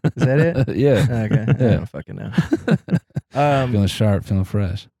 Is that it? Yeah. Okay. I Yeah. don't fucking know. Feeling sharp, feeling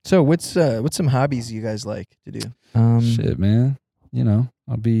fresh. So what's some hobbies you guys like to do? Shit, man. You know,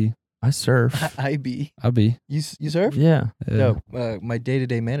 I'll be. I surf. You surf? Yeah. No, my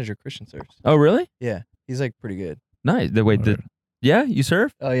day-to-day manager Christian surfs. Oh, really? Yeah, he's like pretty good. Nice. Yeah, you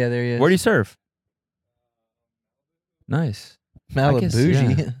surf? Oh yeah, there he is. Where do you surf? Nice.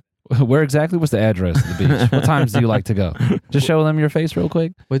 Malibu? Where exactly was the address of the beach? What times do you like to go? Just show them your face real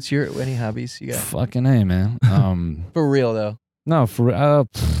quick. What's your any hobbies you got? Fucking A, man. For real though. No, for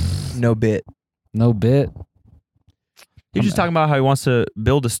No bit. no bit. He's just talking about how he wants to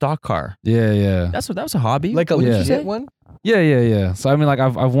build a stock car. Yeah, yeah. That was a hobby. Like a Yeah. legit one? Yeah. So I mean, like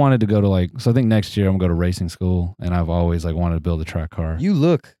I've wanted to go to so I think next year I'm gonna go to racing school, and I've always like wanted to build a track car. You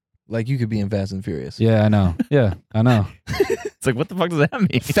look like you could be in Fast and Furious. Yeah, I know. Yeah, I know. It's like, what the fuck does that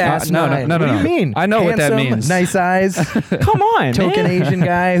mean? Fast No, Nine. no, What do no. you mean? I know what that Handsome, means. Nice eyes, Come on, token man. Asian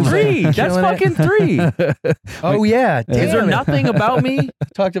guy. who's, like, 3. That's killing it. fucking 3. Oh yeah. Damn Is there it. nothing about me?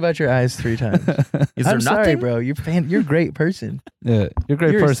 Talked about your eyes 3 times. Is there I'm nothing? sorry, bro. You're a great person. Yeah, you're a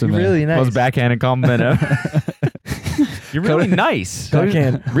great You're person, man. really nice. Most backhanded compliment ever. You're really nice.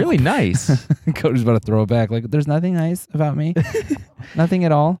 Backhand. Really nice. Cody's about to throw it back. Like, there's nothing nice about me. Nothing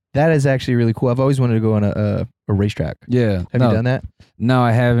at all. That is actually really cool. I've always wanted to go on a racetrack. Yeah. Have you done that? No,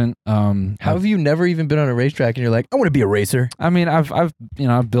 I haven't. How have you never even been on a racetrack and you're like, I want to be a racer? I mean, I've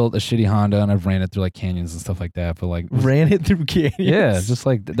built a shitty Honda and I've ran it through like canyons and stuff like that. But like, Ran it through canyons. yeah, just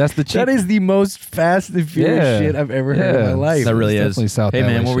like that's the cheap. That is the most Fast and Furious Yeah. shit I've ever heard in my Yeah. life. That really is. definitely South Hey,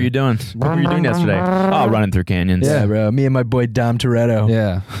 man, LA what were shit. you doing? What were you doing yesterday? Oh, running through canyons. Yeah, bro. Me and my boy Dom Toretto.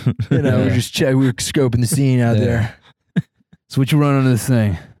 Yeah. You know, Yeah. we were scoping the scene out Yeah. there. So what you run on this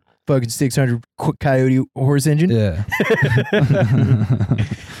thing? Fucking 600 Coyote horse engine. Yeah.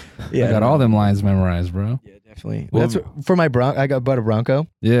 Yeah, I got all them lines memorized, bro. Yeah, definitely. Well- That's what, for my Bronco. I bought a Bronco,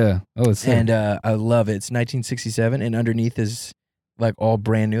 Yeah. Oh, it's sick. and I love it. It's 1967, and underneath is like all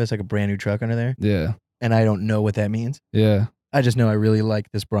brand new. It's like a brand new truck under there, yeah. and I don't know what that means. Yeah. I just know I really like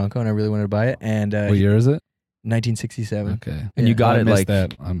this Bronco, and I really wanted to buy it. And What year is it? 1967. Okay. And you got I it missed like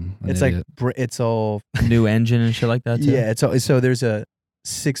that. I'm an It's idiot. like it's all new engine and shit like that too? yeah. It's all so there's a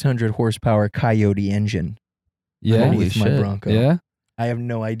 600 horsepower Coyote engine yeah. underneath my shit. Bronco. Yeah. I have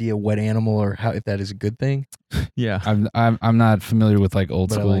no idea what animal or how if that is a good thing. Yeah. I'm not familiar with like old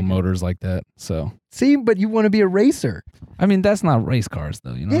But I school like it. motors like that. So See, but you want to be a racer. I mean that's not race cars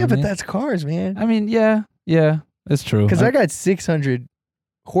though. You know. Yeah, what but I mean? that's cars, man. I mean yeah, it's true. Because I got 600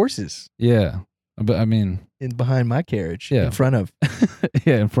 horses yeah, but I mean in behind my carriage. Yeah. In front of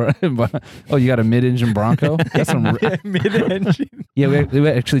yeah. In front, oh, you got a mid-engine Bronco? That's some. mid-engine. Yeah, we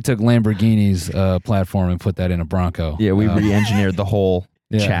actually took Lamborghini's platform and put that in a Bronco. Yeah, we re-engineered the whole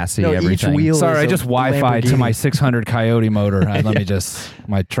yeah. chassis, No, each everything. wheel- Sorry, I is a just Wi-Fi to my Lamborghini. 600 Coyote motor. Let me just.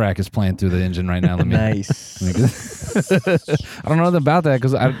 My track is playing through the engine right now. Let me. Nice. let me I don't know nothing about that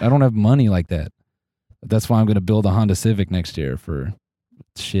because I don't have money like that. That's why I'm going to build a Honda Civic next year for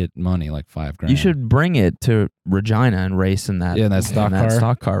shit money, like $5,000. You should bring it to Regina and race in that. Yeah, that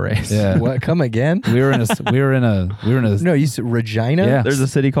stock car. race. Yeah. What? Come again? We were in a. No, you said Regina? Yeah. There's a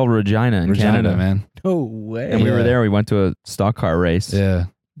city called Regina in Regina, Canada, man. No way. And we were Yeah. there. We went to a stock car race. Yeah.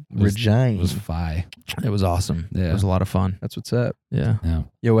 It was Regina. fi. It was awesome. Yeah. It was a lot of fun. That's what's up. Yeah. Yeah.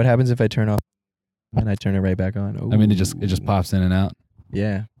 Yo, what happens if I turn off and I turn it right back on? I mean, it just Ooh. pops in and out.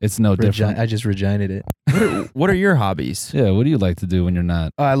 Yeah. It's no different. I just Reginaed it. What are your hobbies? Yeah. What do you like to do when you're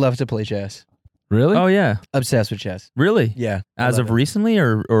not? Oh, I love to play chess. Really? Oh yeah. Obsessed with chess. Really? Yeah. I As love of it. recently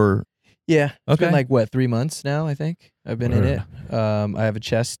or Yeah. It's been Okay. like what, 3 months now, I think. I've been in it. I have a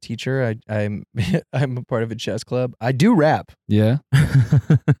chess teacher. I'm I'm a part of a chess club. I do rap. Yeah.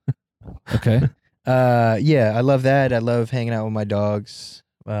 Okay. Yeah, I love that. I love hanging out with my dogs,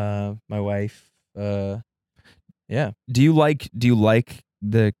 my wife. Yeah. Do you like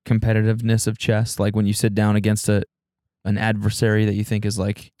the competitiveness of chess? Like when you sit down against an adversary that you think is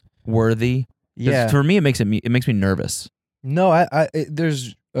like worthy? 'Cause Yeah. for me, it makes me nervous. No,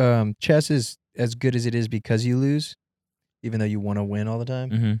 there's chess is as good as it is because you lose, even though you want to win all the time.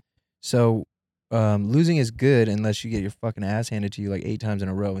 Mm-hmm. So losing is good unless you get your fucking ass handed to you like 8 times in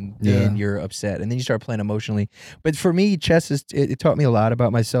a row, and then you're upset, and then you start playing emotionally. But for me, chess it taught me a lot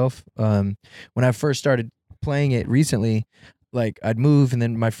about myself. When I first started playing it recently, like I'd move, and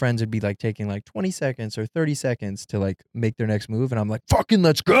then my friends would be like taking like 20 seconds or 30 seconds to like make their next move, and I'm like, fucking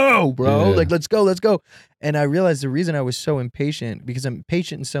let's go, bro. Yeah. Like let's go. And I realized the reason I was so impatient, because I'm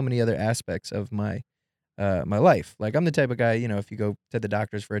patient in so many other aspects of my my life. Like I'm the type of guy, if you go to the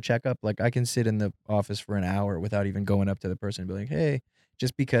doctors for a checkup, like I can sit in the office for an hour without even going up to the person and be like, hey,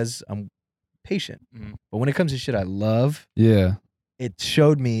 just because I'm patient. Mhm. But when it comes to shit I love, Yeah. it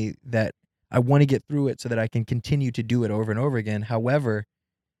showed me that I want to get through it so that I can continue to do it over and over again. However,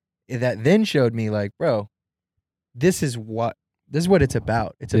 that then showed me like, bro, this is what it's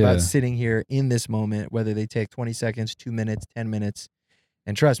about. It's Yeah. about sitting here in this moment, whether they take 20 seconds, 2 minutes, 10 minutes.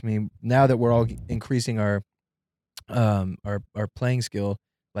 And trust me, now that we're all increasing our playing skill,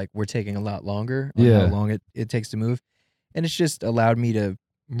 like we're taking a lot longer on how long it takes to move. And it's just allowed me to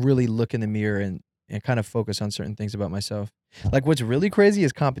really look in the mirror and kind of focus on certain things about myself. Like what's really crazy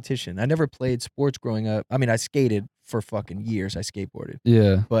is competition. I never played sports growing up. I mean, I skated for fucking years. I skateboarded.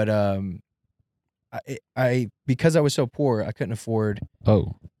 Yeah. But I because I was so poor, I couldn't afford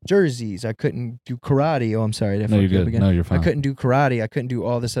jerseys. I couldn't do karate. Oh, I'm sorry. No, you're good. No, you're fine. I couldn't do karate. I couldn't do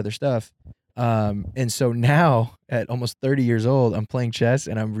all this other stuff. And so now at almost 30 years old, I'm playing chess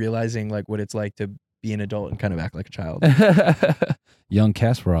and I'm realizing like what it's like to be an adult and kind of act like a child. Young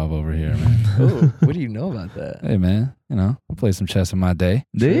Kasparov over here, man. Oh, what do you know about that? Hey, man. I played some chess in my day.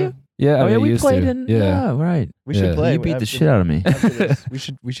 Do you? Yeah. Oh, I yeah, mean, we used played to. in. Yeah. Right. We should play. You beat the shit out of me. After this.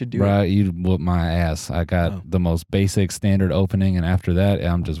 We should do it. Bro, you whooped my ass. I got the most basic standard opening, and after that,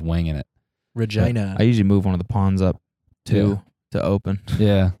 I'm just winging it. Regina. I usually move one of the pawns up to open.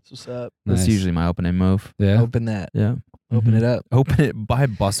 Yeah. That's what's up. That's usually my opening move. Yeah. Open that. Yeah. Open it up. Open it.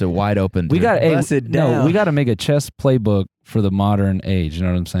 Bust it wide open. We dude. got Bust it down. we got to make a chess playbook for the modern age. You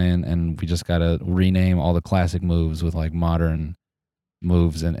know what I'm saying? And we just got to rename all the classic moves with like modern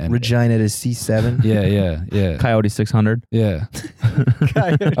moves and Regina to C7. Yeah. Coyote 600. Yeah.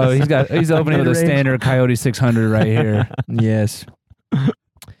 He's opening with a standard Coyote 600 right here. Yes.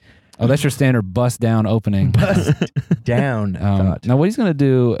 Oh, that's your standard bust down opening. Bust down. Now, what he's going to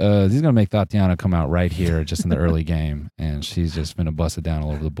do is he's going to make Tatiana come out right here just in the early game, and she's just going to bust it down all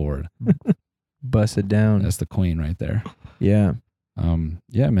over the board. Bust it down. That's the queen right there. Yeah.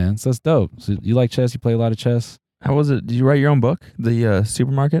 Yeah, man. So that's dope. So you like chess? You play a lot of chess? How was it? Did you write your own book? The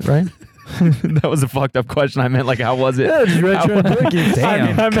supermarket, right? That was a fucked up question. I meant like, how was it? Yeah, did you write your own book?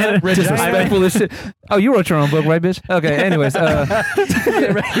 Damn. I meant Disrespectful as shit. Oh, you wrote your own book, right, bitch? Okay. Anyways,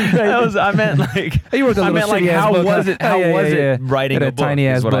 I meant like, you wrote a I little meant like, shitty-ass how book. was it? How was it writing Had a a book? tiny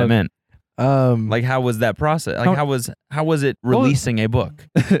Is ass what I book. meant. Like, Like, how was that process? Like, how was it releasing a book?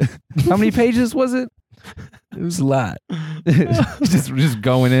 How many pages was it? it was a lot. just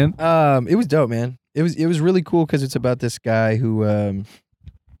going in. It was dope, man. It was really cool because it's about this guy who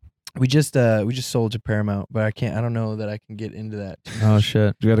we just sold to Paramount, but I don't know that I can get into that. Oh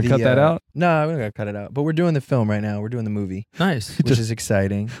shit! You got to cut that out. No, we don't gotta cut it out. But we're doing the film right now. We're doing the movie, Nice. which is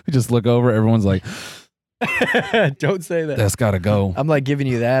exciting. We just look over. Everyone's like, Don't say that. "That's got to go." I'm like giving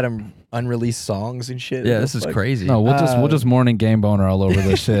you that. I'm unreleased songs and shit. Yeah, this is crazy. No, we'll just morning game boner all over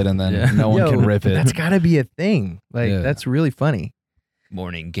this shit, and then no one can rip it. That's gotta be a thing. Like that's really funny.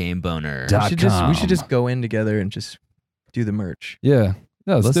 Morning game boner. We should just go in together and just do the merch. Yeah.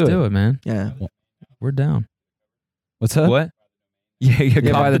 No, let's do it, man. Yeah. We're down. What's up? What? Yeah,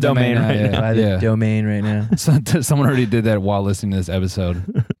 buy the domain right now. Buy the domain right now. Someone already did that while listening to this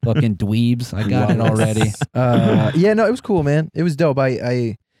episode. Fucking dweebs. I got it already. Yeah, no, it was cool, man. It was dope.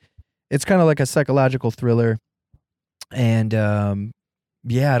 It's kind of like a psychological thriller, and I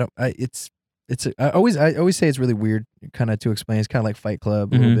always say it's really weird, kind of to explain. It's kind of like Fight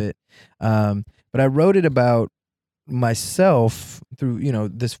Club a little bit, but I wrote it about myself through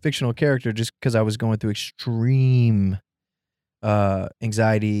this fictional character just because I was going through extreme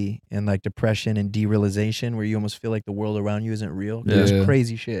anxiety and like depression and derealization, where you almost feel like the world around you isn't real. Yeah. It was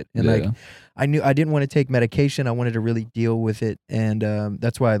crazy shit. And like I knew I didn't want to take medication. I wanted to really deal with it, and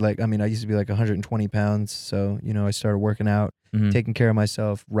that's why I used to be like 120 pounds. So I started working out, taking care of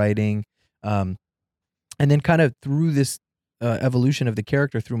myself, writing, and then kind of through this evolution of the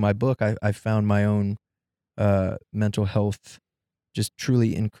character through my book, I found my own mental health just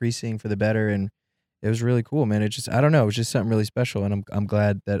truly increasing for the better, and it was really cool, man. It just, I don't know, it was just something really special, and I'm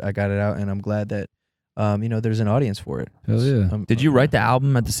glad that I got it out, and I'm glad that there's an audience for it. Hell yeah. Did you write the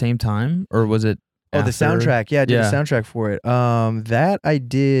album at the same time, or was it the soundtrack? Yeah, I did the soundtrack for it. That I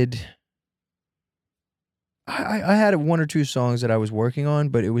did. I had one or two songs that I was working on,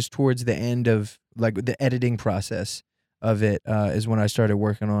 but it was towards the end of like the editing process of it is when I started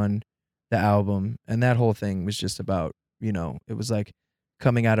working on the album, and that whole thing was just about, it was like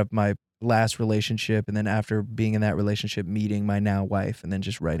coming out of my last relationship, and then after being in that relationship, meeting my now wife, and then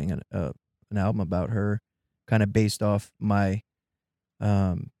just writing an album about her, kind of based off my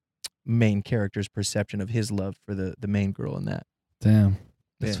main character's perception of his love for the main girl in that. Damn.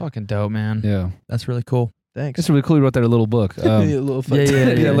 That's fucking dope, man. Yeah. That's really cool. Thanks. It's really cool you wrote that a little book. Little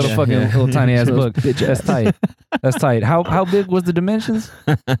tiny ass book. That's tight. That's tight. How big was the dimensions?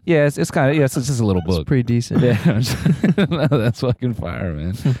 Yeah, it's kind of, it's just a little book. It's pretty decent. Yeah. No, that's fucking fire,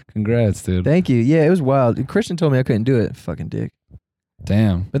 man. Congrats, dude. Thank you. Yeah, it was wild. Christian told me I couldn't do it. Fucking dick.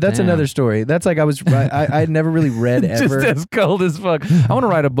 Damn. But that's another story. That's like I'd never really read ever. Just as cold as fuck. I want to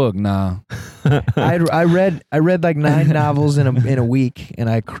write a book. Nah. I read like 9 novels in a week, and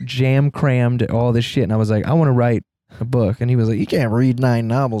I crammed all this shit, and I was like, I want to write a book. And he was like, you can't read 9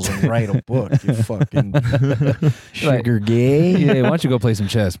 novels and write a book, you fucking sugar gay. Yeah, why don't you go play some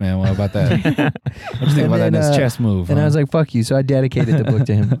chess, man? What about that? What do you think about that this chess move? And I was like, fuck you. So I dedicated the book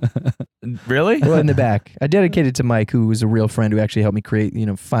to him. Really? Well, in the back. I dedicated to Mike, who was a real friend who actually helped me create,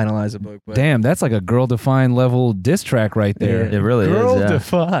 finalize the book. But damn, that's like a Girl Defined level diss track right there. Yeah, it really Girl is.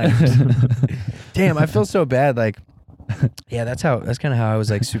 Defined. Damn, I feel so bad. Like, yeah, that's kind of how I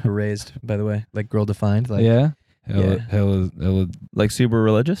was like super raised, by the way. Like Girl Defined. Like, yeah. Yeah. Hella, like super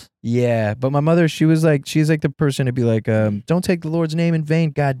religious? Yeah, but my mother, she's like the person to be like, don't take the Lord's name in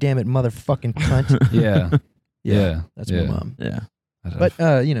vain, god damn it, motherfucking cunt. Yeah. That's my mom. Yeah. But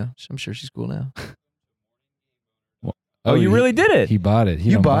I'm sure she's cool now. Oh, you really did it? He bought it.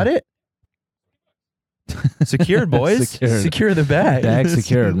 You bought it? Secured, boys. Secure the bag. Bag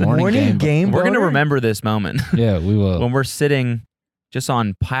secured. Morning game. We're going to remember this moment. Yeah, we will. When we're sitting just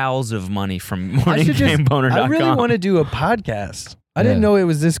on piles of money from morninggameboner.com. I really want to do a podcast. I didn't know it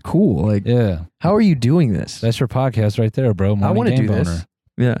was this cool. Like, how are you doing this? That's your podcast right there, bro. Morning I want to do Boner. this.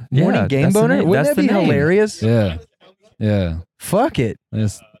 Yeah. Morning Game Boner? Wouldn't that be hilarious? Yeah. Yeah. Fuck it. Yeah.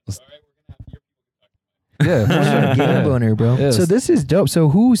 Morning Game Boner, bro. Yes. So this is dope. So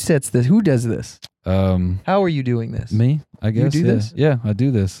who sets this? Who does this? How are you doing this? Me, I guess. You do this? Yeah, I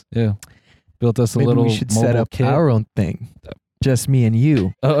do this. Yeah. Built us a Maybe little we should mobile set up kit. our own thing. Just me and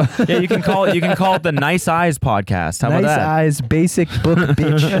you. Yeah, you can call it the Nice Eyes podcast. How about that? Nice Eyes Basic Book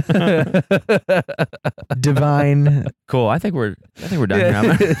Bitch. Divine. Cool. I think we're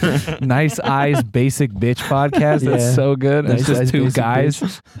done here. Nice Eyes Basic Bitch podcast. That's Yeah. so good. Nice It's just Eyes two Basic guys.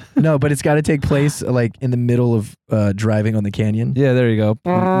 Bitch. No, but it's got to take place like in the middle of driving on the canyon. Yeah, there you go.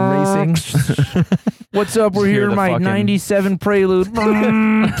 Racing. What's up? We're Hear here in the my fucking- 97 Prelude.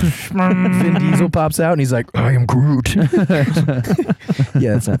 Vin Diesel pops out and he's like, I am Groot.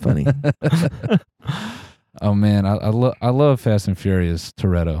 Yeah, it's not funny. Oh man, I love Fast and Furious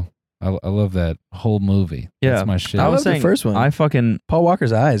Toretto. I love that whole movie. Yeah. That's my shit. I was love the saying, first one. Paul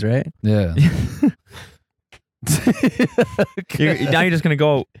Walker's eyes, right? Yeah. Now you're just gonna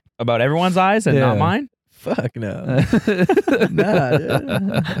go about everyone's eyes and not mine? Fuck no.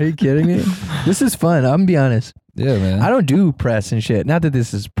 Nah. Are you kidding me? This is fun. I'm gonna be honest. Yeah, man. I don't do press and shit. Not that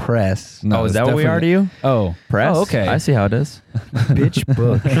this is press. No, Oh, is it's that what we are to you? Oh, Press? Oh, okay. I see how it is. Bitch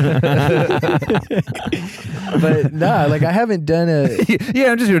book. But nah, like I haven't done a.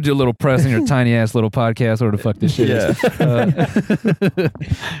 Yeah, I'm just here to do a little press in your tiny ass little podcast, whatever the fuck this shit is.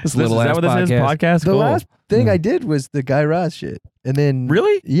 This little is ass that what this is? Podcast? The Cool. last thing I did was the Guy Raz shit, and then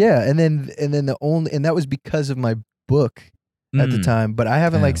Really? yeah, and then that was because of my book at the time. But I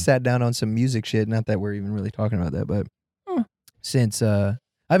haven't like Damn. sat down on some music shit. Not that we're even really talking about that, but since I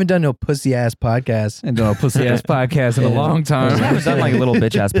I haven't done no pussy ass podcast. And doing a pussy ass podcast in a long time. I haven't done like a little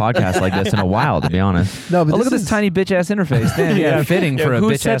bitch ass podcast like this in a while, to be honest. No, but look at this tiny bitch ass interface. Damn, yeah, fitting for a who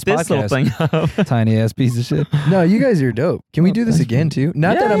bitch ass set this little podcast. thing up? Tiny ass piece of shit. No, you guys are dope. Can we do this again too?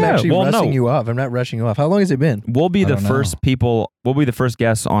 Not that I'm actually Well, rushing no. you off. I'm not rushing you off. How long has it been? We'll be the don't know. first people. We'll be the first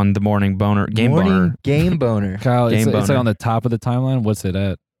guests on the morning boner game boner. Game boner. Kyle, it's Game like boner. on the top of the timeline. What's it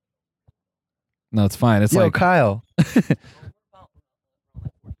at? No, it's fine. It's Yo, like Kyle.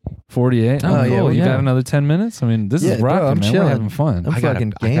 48. Oh, Oh, yeah, cool. well, You yeah. got another 10 minutes? I mean, this Yeah, is bro, rocking, I'm man. chilling. We're having fun. I'm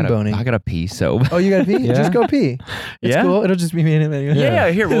fucking game boning. I gotta pee. So Oh, you gotta pee? Yeah. Just go pee. It's Yeah? cool. It'll just be me and him. Anyway. yeah.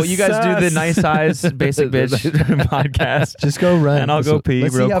 Here, well, you guys do the Sus. nice size basic bitch podcast. Just go run. And I'll go pee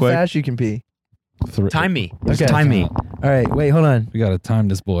Let's real see how quick. fast you can pee. Time me. Just Okay. time me. All right. Wait, hold on. We got to time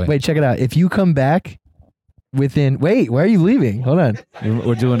this boy. Wait, check it out. If you come back within. Wait, why are you leaving? Hold on.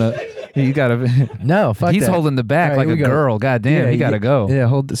 We're doing a. You got to. No, fuck He's that. holding the back All right, like a here we go. girl. God damn, Yeah, he got to go.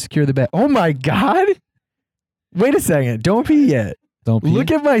 Yeah, secure the back. Oh my God. Wait a second. Don't pee yet. Don't pee.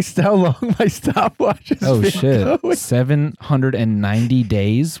 Look at how long my stopwatch is. Oh, shit. Going. 790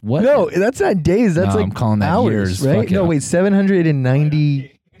 days? What? No, that's not days. That's No, like I'm calling that hours, years. right? Fuck No, yeah. wait,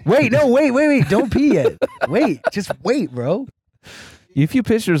 790. Wait, no, wait. Don't pee yet. Wait, just wait, bro. If you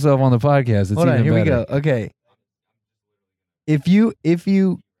pitch yourself on the podcast, it's Hold on, even here better. we go. Okay.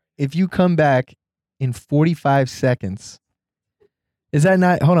 If you come back in 45 seconds, is that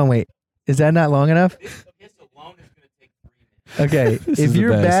not? Hold on, wait. Is that not long enough? Okay, This is if the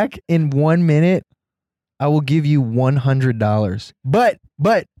you're best. back in 1 minute, I will give you $100. But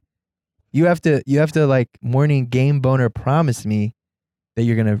you have to like morning game boner promise me that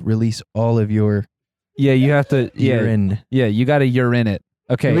you're gonna release all of your Yeah, you have to. Yeah, urine. yeah, you got to urine it.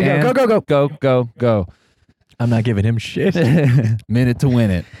 Okay, Here we go. and Go. go. I'm not giving him shit. Minute to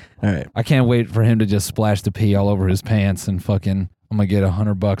win it. All right. I can't wait for him to just splash the pee all over his pants and fucking. I'm gonna get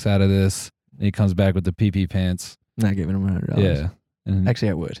 $100 out of this. And he comes back with the pee pants. Not giving him $100. Yeah. And Actually,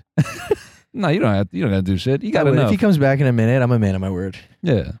 I would. no, you don't have. You don't gotta do shit. You I gotta would. know. If he comes back in a minute, I'm a man of my word.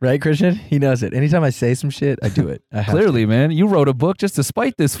 Yeah. Right, Christian? He knows it. Anytime I say some shit, I do it. I have Clearly, man, you wrote a book just to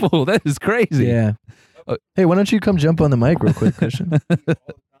spite this fool. That is to. crazy. Yeah. Hey, why don't you come jump on the mic real quick, Christian?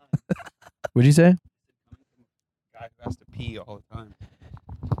 What'd you say? Guy who has to pee all the time.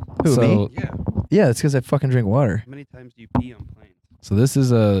 Who, So, me? Yeah. Yeah, it's because I fucking drink water How many times do you pee on planes? so this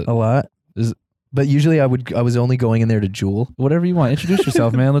is a a lot. But usually I was only going in there to jewel. whatever you want. Introduce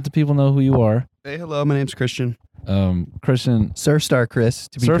yourself, man. Let the people know who you are. Hey, hello. My name's Christian. Christian, Surfstar Chris,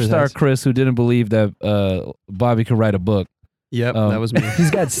 to be Surfstar precise. Chris, who didn't believe that Bobby could write a book. Yep, Um, that was me.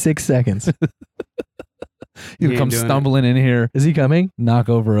 He's got 6 seconds. He would ain't come doing it. stumbling in here, Is he coming? knock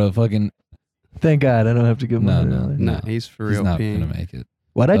over a fucking. Thank God I don't have to give him No, $100. no. Nah, he's for He's real not peeing. gonna make it.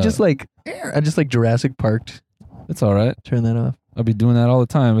 Why'd I just like Jurassic Parked? It's all right. Turn that off. I'll be doing that all the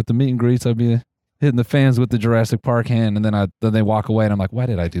time at the meet and greets. I'll be hitting the fans with the Jurassic Park hand, and then they walk away, and I'm like, why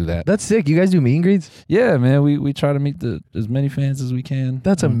did I do that? That's sick. You guys do meet and greets? Yeah, man. We try to meet as many fans as we can.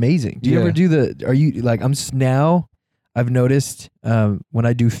 That's amazing. Do you yeah. ever do are you like, now I've noticed when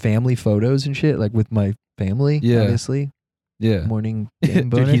I do family photos and shit, like with my family, Yeah. obviously, Yeah. morning game Dude,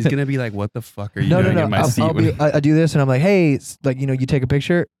 boner. he's gonna be like, "What the fuck are you no, doing no. in my seat?" I do this and I'm like, hey, it's like, you take a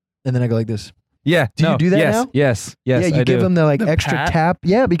picture and then I go like this. Yeah. Do you do that yes, now? Yes. Yeah, Yes. you I give do. them the like The extra pat? tap.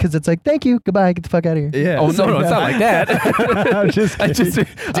 Yeah, because it's like, thank you, goodbye, get the fuck out of here. Yeah. Oh no, it's not like that. I'm just kidding.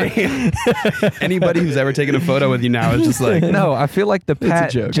 Damn. Anybody who's ever taken a photo with you now is just like, No, I feel like the It's a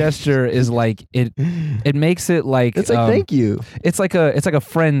pat joke. gesture is like it makes it like It's like thank you. It's like a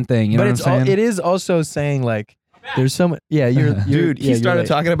friend thing. You know But what it's I'm saying? it is also saying like there's so much. Yeah, you're dude, he yeah, started you're right.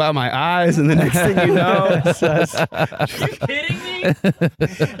 talking about my eyes, and the next thing you know, Sus. kidding me?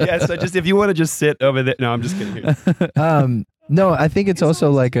 yeah. So just if you want to just sit over there, no, I'm just kidding. No, I think it's also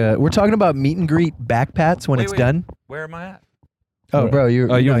like we're talking about meet and greet back pats when it's done. Where am I at? Oh, bro, you're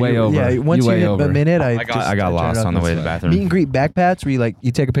way over. Yeah, once You're way you hit over. a minute, I got turn it lost off. on the way to the That's bathroom. Meet and greet back pats where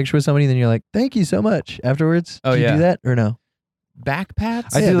you take a picture with somebody and then you're like, thank you so much afterwards. Oh, Do you yeah. do that or no? Back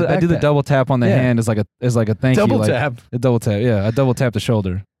pats? I Yeah, do the I do the back pat. double tap on the Yeah. hand as like a thank Double you. Like, tap. a double tap. Yeah, I double tap the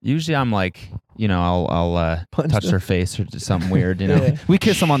shoulder. Usually I'm like, I'll Punch touch them. their face or just something weird, Yeah. We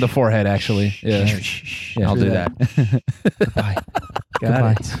kiss them on the forehead, actually. Yeah. Yeah. I'll do do that. that. Goodbye.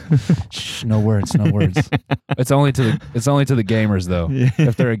 Got it. Shh, no words. No words. It's only to the gamers though.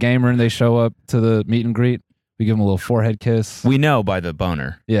 If they're a gamer and they show up to the meet and greet, we give them a little forehead kiss. We know by the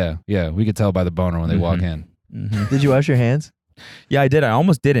boner. Yeah. We could tell by the boner when they walk in. Did you wash your hands? Yeah, I did. I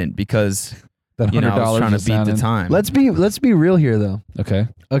almost didn't because That I was $100 trying to just beat the sounded- time. Let's be real here though. Okay.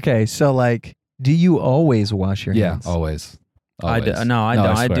 Okay, so like, do you always wash your Yeah. hands? Always. I Always. do, no,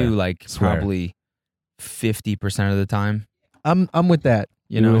 I swear. do like Swear. probably 50% of the time. I'm with that.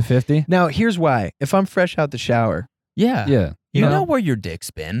 You know, 50. Now, here's why. If I'm fresh out the shower, Yeah. You know where your dick's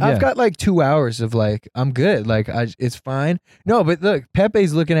been. I've got like 2 hours of like, I'm good. Like, it's fine. No, but look,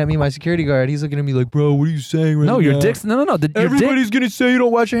 Pepe's looking at me, my security guard. He's looking at me like, bro, what are you saying right now? No, your dick's no. Everybody's going to say you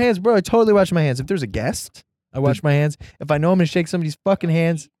don't wash your hands. Bro, I totally wash my hands. If there's a guest, I wash my hands. If I know I'm going to shake somebody's fucking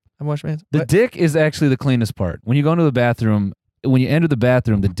hands, I wash my hands. The dick is actually the cleanest part. When you go into the bathroom, when you enter the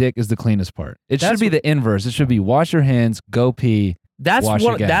bathroom, the dick is the cleanest part. It should be the inverse. It should be wash your hands, go pee. That's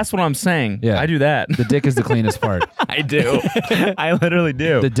what I'm saying. Yeah. I do that. The dick is the cleanest part. I do. I literally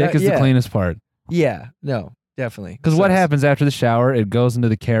do. The dick is the cleanest part. Yeah, no, definitely. Because what happens after the shower? It goes into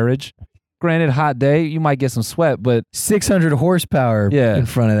the carriage. Granted, hot day, you might get some sweat, but 600 horsepower in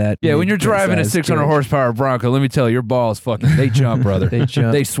front of that. Yeah, when you're driving a 600 horsepower Bronco, let me tell you, your balls fucking, they jump, brother. They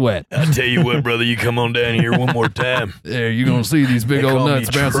jump. They sweat. I tell you what, brother, you come on down here one more time. There, you're going to see these big old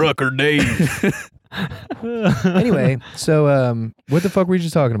nuts bouncing. Trucker Dave. Anyway, so what the fuck were you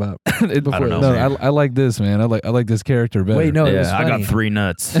just talking about? I don't know. No, I like this, man. I like this character better. Wait, no, it was I funny. got 3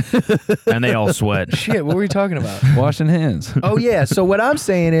 nuts, and they all sweat. Shit, what were you talking about? Washing hands. Oh yeah, so what I'm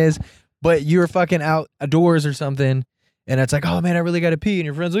saying is, but you're fucking outdoors or something, and it's like, oh man, I really got to pee, and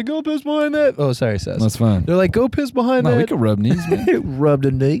your friend's like, go piss behind that. Oh, sorry, Seth. That's fine. They're like, go piss behind No, that. we can rub knees, man. Rub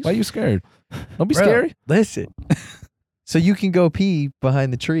the knees. Why are you scared? Don't be Bro, scary. Listen. So you can go pee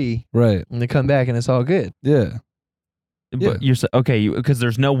behind the tree, Right. and then come back, and it's all good. Yeah. But you're okay because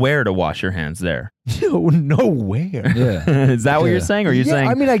there's nowhere to wash your hands there. Nowhere. Yeah. Is that what you're saying? Or are you saying?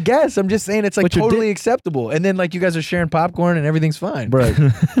 I mean, I guess I'm just saying it's like But your totally acceptable, and then like you guys are sharing popcorn and everything's fine. Right.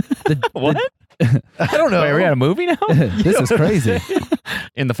 what? I don't know. Wait, are we at a movie now? This is crazy.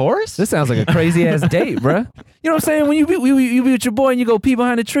 In the forest? This sounds like a crazy ass date, bruh. You know what I'm saying? When you be with your boy and you go pee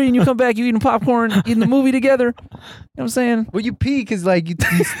behind a tree and you come back, you eating popcorn, eating the movie together. You know what I'm saying? Well, you pee because like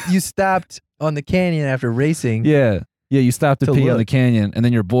you stopped on the canyon after racing. Yeah. Yeah, you stop to pee on the look. canyon, and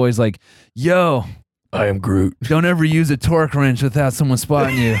then your boy's like, yo, I am Groot. don't ever use a torque wrench without someone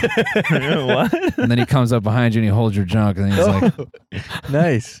spotting you. What? And then he comes up behind you and he holds your junk, and then he's like,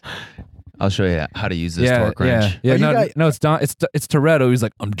 Nice. I'll show you how to use this torque wrench. Yeah, Oh, you no, got- no, it's Toretto. He's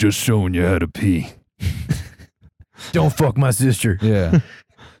like, I'm just showing you how to pee. Don't fuck my sister. Yeah.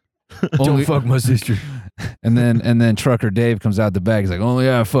 Don't fuck my sister. And then Trucker Dave comes out the back. He's like,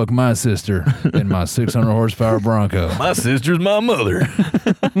 only I fuck my sister in my 600 horsepower Bronco. My sister's my mother.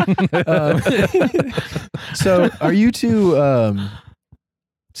 So are you two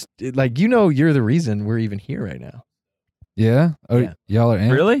like you're the reason we're even here right now? Yeah? Oh, Yeah. y'all are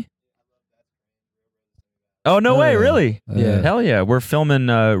in? Really? Oh, no way, really? Yeah. Hell yeah. We're filming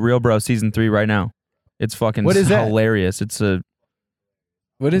Real Bro Season 3 right now. It's fucking What is that? hilarious. It's a...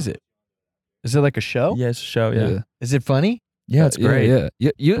 What is it? Is it like a show? Yeah, it's a show, yeah. Is it funny? Yeah, it's great. Yeah.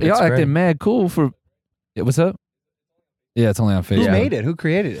 Y'all It's acting great. mad cool for... Yeah, what's up? Yeah, it's only on Facebook. Who made it? Who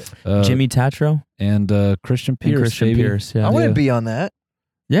created it? Jimmy Tatro And Christian Pierce, and Christian baby. Pierce. Yeah, I want to be on that.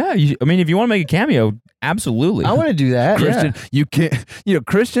 yeah. I mean, if you want to make a cameo, absolutely. I want to do that. Christian, you can't.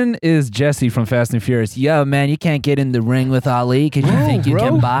 Christian is Jesse from Fast and Furious. Yo, man, you can't get in the ring with Ali because you think you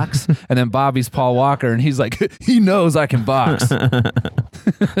can box. And then Bobby's Paul Walker, and he's like, he knows I can box.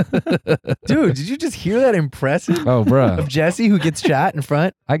 Dude, did you just hear that impressive Oh, bro, of Jesse who gets shot in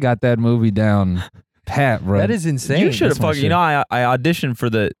front? I got that movie down pat, bro. That is insane. You should have That's my fucking. shit. You know, I auditioned for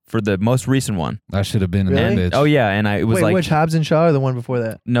the most recent one. I should have been in Really? that bitch. Oh yeah, and it was Wait, like which Hobbs and Shaw or the one before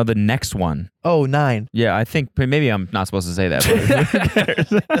that? no, the next one. Oh, 9. Yeah, I think maybe I'm not supposed to say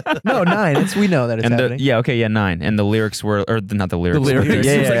that. No, 9. We know that it's And happening. yeah, okay, yeah, 9. And the lyrics were, or not the lyrics. lyrics.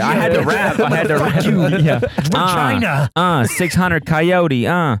 Yeah, It was yeah, like, I had to rap. I had to rap. Yeah. Vagina. 600 coyote.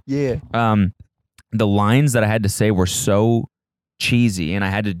 Yeah. The lines that I had to say were so cheesy, and I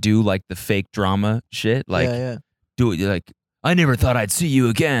had to do like the fake drama shit. Like, yeah. do it like, I never thought I'd see you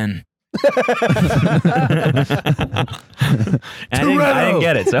again. And I didn't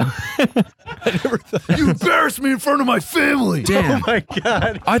get it, so. You embarrassed me in front of my family. Damn. Oh my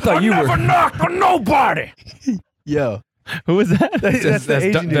God. I thought you were. knocked on nobody. Yo. Who was that? That's the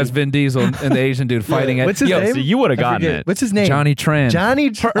Asian dude. That's Vin Diesel and the Asian dude fighting it. What's his name? So you would have I gotten forget. it. What's his name? Johnny Tran. Johnny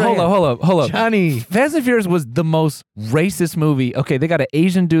Tran. Hold up. Johnny. Fast and Furious was the most racist movie. Okay, they got an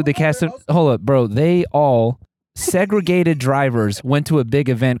Asian dude. They cast him. Hold up, bro. They all segregated drivers went to a big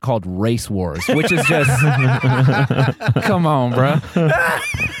event called Race Wars, which is just come on, bro.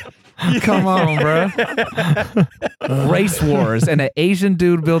 Come on, bro. Race Wars, and an Asian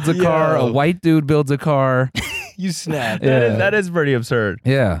dude builds a car, a white dude builds a car. You snapped. Yeah. That is pretty absurd.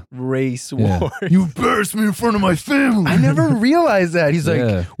 Yeah. Race Yeah. war. You embarrassed me in front of my family. I never realized that. He's like,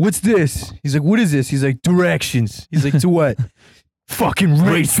 Yeah. what's this? He's like, what is this? He's like, directions. He's like, to what? fucking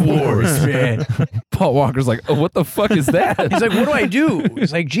race wars, man. Paul Walker's like, oh, what the fuck is that? He's like, what do I do?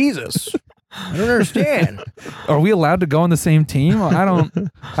 He's like, Jesus, I don't understand. Are we allowed to go on the same team? I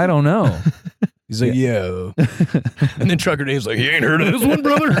don't know. He's like, yeah. And then Trucker Dave's like, you ain't heard of this one,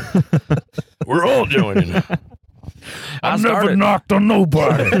 brother? We're all joining. I've never knocked on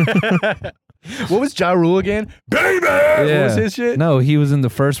nobody. What was Ja Rule again? Baby! Yeah. What was his shit? No, he was in the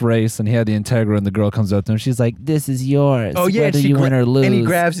first race and he had the Integra and the girl comes up to him. She's like, this is yours. Oh, yeah. Whether you win or lose. And he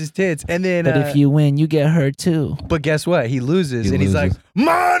grabs his tits. And then, but if you win, you get hurt too. but guess what? He loses. He and he's like, loses.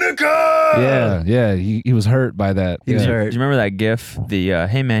 Monica! Yeah. He was hurt by that. He was yeah. hurt. Do you remember that GIF? The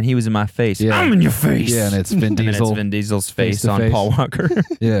hey man, he was in my face. Yeah. I'm in your face. Yeah, and it's Vin And then Diesel. it's Vin Diesel's face to on face. Paul Walker.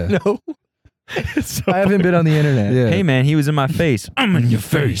 Yeah. No. I haven't been on the internet. Yeah. Hey man, he was in my face. I'm in your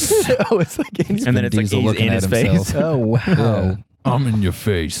face. Oh, it's like he's And then it's like Diesel he's looking in at his himself. face. Oh, wow. Yeah. I'm in your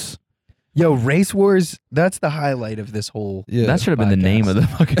face. Yo, Race Wars, that's the highlight of this whole Yeah. That should have been the name of the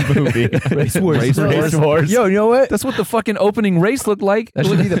fucking movie. Race Wars. Race No, Wars. listen, Yo, you know what? That's what the fucking opening race looked like. That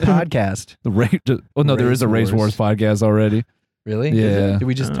should be the podcast. The race. Oh no, there Race is a Race Wars Wars. podcast already. Really? Yeah. Did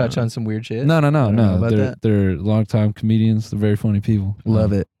we just touch on some weird shit? No. I don't know about They're that. they're longtime comedians. They're very funny people.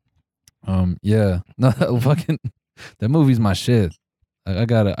 Love it. Yeah. No, fucking that movie's my shit. I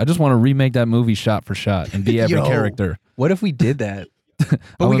just want to remake that movie shot for shot and be every Yo. character. What if we did that?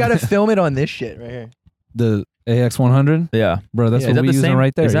 But we got to film it on this shit right here. The AX100, Yeah. bro. That's Yeah. Is what that we the using same?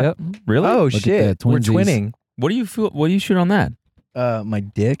 right there. Is that- Yep. Really? Oh, Look at shit. that, We're twinsies. twinning. What do you shoot on that? My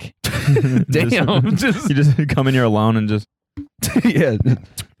dick. Damn. Just You just come in here alone and just yeah.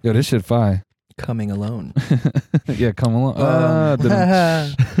 Yo, this shit fine. Coming alone. Yeah, come along.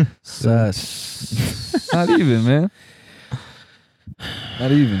 Sus. Not even, man.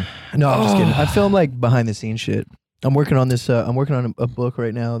 Not even. No, I'm just kidding. I film like behind the scenes shit. I'm working on this. I'm working on a book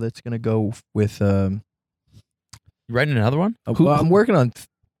right now that's gonna go with. You writing another one? Well, I'm working on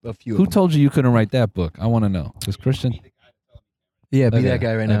a few. Who of them. told you couldn't write that book? I want to know. Is Christian? Yeah, be Okay, that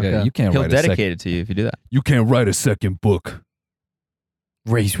guy right now. okay, Go. you can't He'll write dedicate it to you if you do that. You can't write a second book.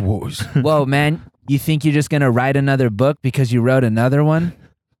 Race Wars. Whoa, man. You think you're just going to write another book because you wrote another one?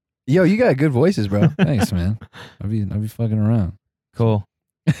 Yo, you got good voices, bro. Thanks, man. I'll be fucking around. Cool.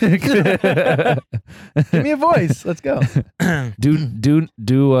 Give me a voice. Let's go. Do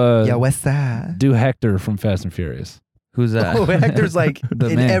Yo, what's that? do Hector from Fast and Furious. Who's that? Oh, Hector's like The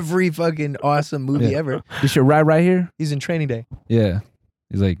in man. every fucking awesome movie Yeah. ever. You should ride right here. He's in Training Day. Yeah.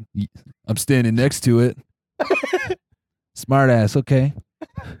 He's like, I'm standing next to it. Smart ass. Okay.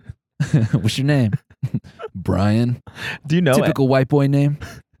 What's your name? Brian. Do you know Typical white boy name.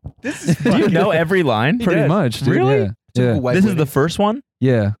 This is Do you know every line? Pretty does. much. Dude. Really? Yeah. Typical Yeah. white This boy is the name. first one?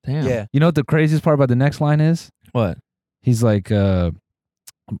 Yeah. Damn. Yeah. You know what the craziest part about the next line is? What? He's like, Paul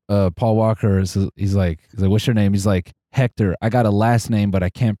Walker he's like, what's your name? He's like, Hector. I got a last name, but I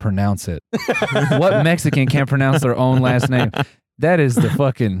can't pronounce it. What Mexican can't pronounce their own last name? That is the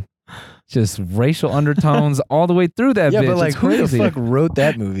fucking just racial undertones all the way through that Yeah, bitch. but like, It's who the crazy. fuck wrote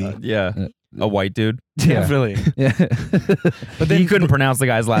that movie? Yeah. A white dude. Yeah. Definitely. Yeah. But then he couldn't pronounce the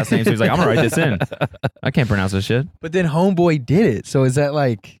guy's last name, so he's like, I'm gonna write this in. I can't pronounce this shit. But then Homeboy did it. So is that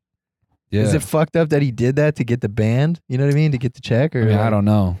like, Yeah. is it fucked up that he did that to get the band? You know what I mean? To get the check? Or I mean, I don't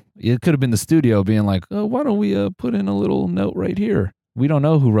know. It could have been the studio being like, oh, why don't we put in a little note right here? We don't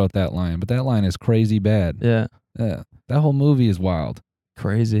know who wrote that line, but that line is crazy bad. Yeah. Yeah. That whole movie is wild.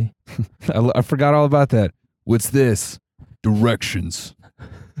 Crazy. I forgot all about that. What's this? Directions.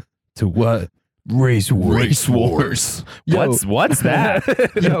 To what? Race Race Wars. Yo. What's that?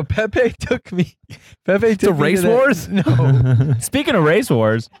 Yo, Pepe took me. Pepe took me Race to that- Wars? No. Speaking of race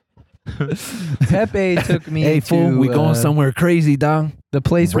wars, Pepe took me Hey, to fool, we going somewhere crazy, dog. the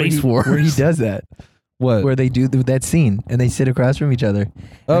place where Race he, Wars. where he does that, What? where they do that scene and they sit across from each other.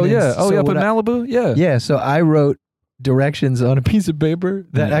 Oh, And then yeah. Oh, so yeah. Up in what I- Malibu? Yeah. Yeah, so I wrote directions on a piece of paper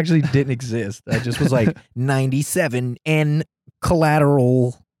that actually didn't exist. I just was like 97 and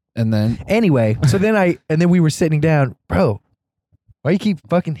collateral. And then, Anyway, so then we were sitting down, bro. Why you keep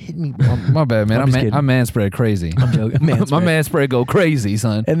fucking hitting me? my bad, man. I'm just kidding. I'm man spread crazy. I'm joking. Man, My man spread go crazy,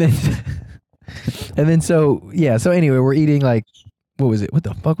 son. And then so yeah. So anyway, we're eating like, what was it? What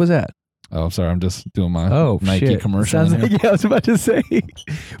the fuck was that? Oh, I'm sorry. I'm just doing my Oh, Nike shit. commercial. Sounds in here. like, yeah, I was about to say.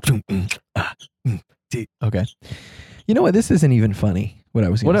 Okay. You know what? This isn't even funny. What I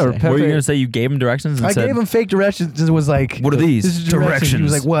was going to Whatever, say. were you Pepe- gonna say you gave him directions and I said gave him fake directions. It was like, What are these? This is directions. He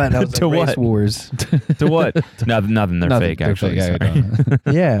was like, what? And I was To like, Race what? Wars. to what? Nothing. They're Nothing, fake. they're Actually, fake,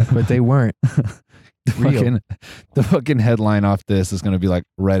 sorry. Yeah, but they weren't. Real. The fucking headline off this is going to be like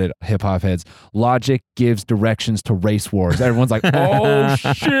Reddit hip hop heads. Logic gives directions to race wars. Everyone's like, oh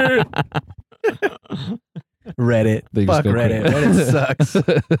shit. Reddit. They just Fuck go Reddit. crazy.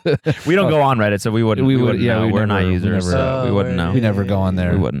 Reddit sucks. We don't go on Reddit, so we wouldn't. We wouldn't know. We're not users, so we wouldn't know. We never go on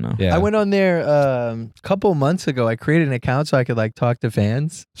there. We wouldn't know. Yeah. I went on there a couple months ago. I created an account so I could like talk to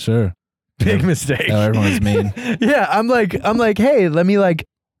fans. Sure. Big mistake. Oh, everyone's mean. Yeah, I'm like, hey, let me like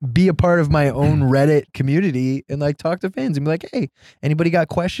be a part of my own Reddit community and like talk to fans and be like, hey, anybody got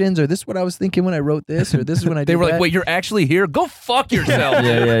questions, or this is what I was thinking when I wrote this, or this is when I did They were that. like, wait, you're actually here? Go fuck yourself.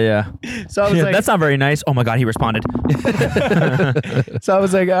 Yeah. So I was like, That's not very nice. Oh my god, he responded. so I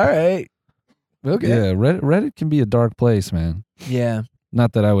was like, all right, okay. Yeah, Reddit can be a dark place, man. Yeah.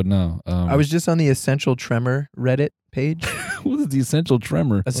 Not that I would know. I was just on the Essential Tremor Reddit page. What is the essential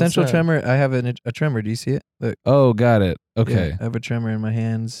tremor? Essential Tremor. I have a tremor. Do you see it? Look. Oh, got it. Okay. Yeah, I have a tremor in my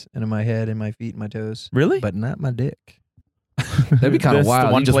hands and in my head and my feet and my toes. Really? But not my dick. That'd be kind of That's the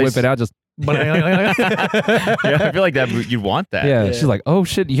wild. one You just place- whip it out, just. Yeah, I feel like that you'd want that. Yeah, Yeah. she's like, oh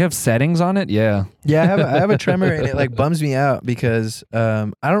shit, you have settings on it? Yeah. Yeah, I have a tremor and it like bums me out because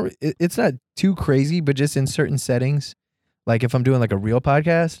it's not too crazy, but just in certain settings, like if I'm doing like a real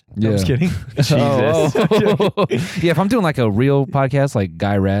podcast. No, I'm just Yeah. kidding. Jesus. Oh. Yeah, if I'm doing like a real podcast, like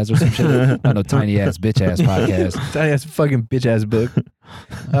Guy Raz or some shit, I don't know, tiny ass bitch ass podcast. Tiny ass fucking bitch ass book.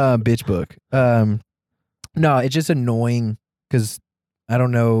 Bitch book. No, it's just annoying because I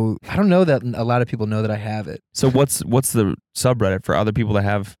don't know that a lot of people know that I have it. So what's the subreddit for other people that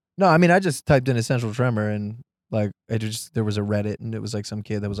have? No, I mean I just typed in essential tremor and like there was a Reddit and it was like some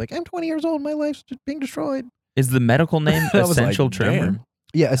kid that was like, I'm 20 years old, my life's just being destroyed. Is the medical name I was like, Essential Tremor? damn.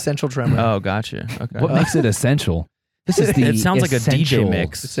 Yeah, essential tremor. Oh, gotcha. Okay. What makes it essential? This is the It sounds like a DJ essential-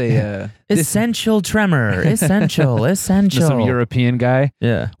 mix. It's a Essential Tremor. Essential. Just some Essential. European guy.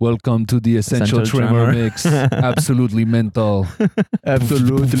 Yeah. Welcome to the essential, Essential tremor, tremor. mix. Absolutely mental.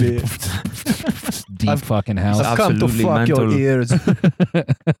 absolutely. Deep fucking house. I've come to Absolutely fuck your mental. ears.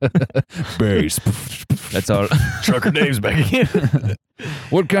 Bass. That's all. Trucker Dave's back again.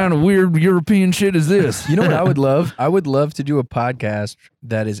 What kind of weird European shit is this? You know what I would love? I would love to do a podcast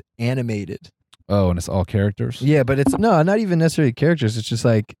that is animated. Oh, and it's all characters? Yeah, but it's not even necessarily characters. It's just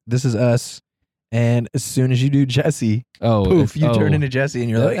like this is us, and as soon as you do Jesse, Oh, poof, you turn oh. into Jesse, and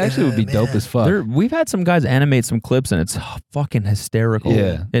you're That like, actually would be "Ah, dope man." as fuck. We've had some guys animate some clips and it's fucking hysterical.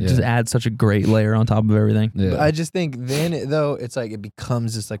 Yeah, It just yeah. adds such a great layer on top of everything. Yeah. But I just think then though it's like it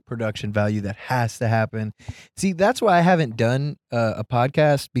becomes this like production value that has to happen. See, that's why I haven't done a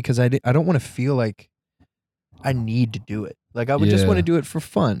podcast because I don't want to feel like I need to do it. Like I would just Yeah. want to do it for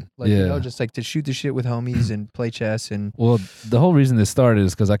fun, like you Yeah. know, just like to shoot the shit with homies and play chess and Well, the whole reason this started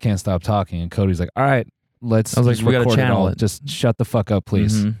is because I can't stop talking, and Cody's like, "All right, let's." I was like, just we gotta record channel all. it. Just shut the fuck up,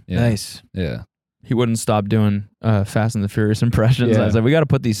 please. Mhm. Yeah. nice. Yeah. He wouldn't stop doing Fast and the Furious impressions. Yeah. I was like, we got to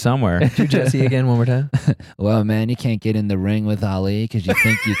put these somewhere. Do Jesse again one more time, Well, man, you can't get in the ring with Ali because you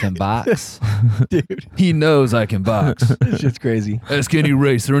think you can box. dude. He knows I can box. Shit's crazy. Ask any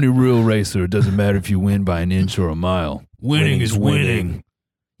racer, any real racer. It doesn't matter if you win by an inch or a mile. Winning is winning.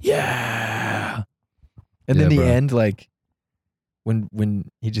 Yeah. And Yeah, then the bro. end, like when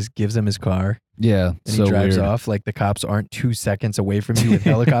he just gives him his car Yeah. and so he drives weird. off, like the cops aren't 2 seconds away from you with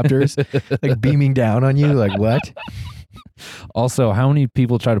helicopters, like beaming down on you. Like what? Also, how many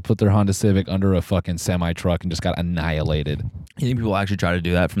people try to put their Honda Civic under a fucking semi truck and just got annihilated? You think people actually try to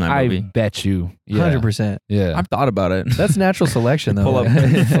do that from that I movie? bet you. Yeah. 100%. Yeah. I've thought about it. That's natural selection, though. Pull up.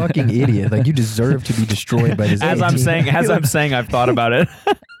 Like, you fucking idiot! Like you deserve to be destroyed by this. As I'm 18 saying, I've thought about it.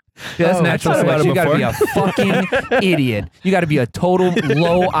 That's Oh, natural I thought about selection. it You got to be a fucking idiot. You got to be a total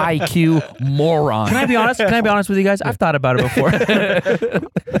low IQ moron. Can I be honest? Can I be honest with you guys? I've thought about it before.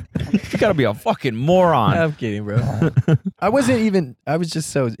 You gotta be a fucking moron. I'm kidding, bro. I wasn't even. I was just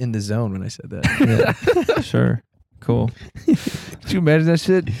so in the zone when I said that. Sure. Cool. Could you imagine that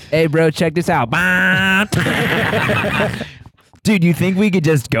shit? Hey, bro, check this out. Dude, you think we could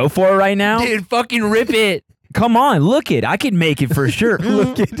just go for it right now? Dude, fucking rip it. Come on, look it. I could make it for sure.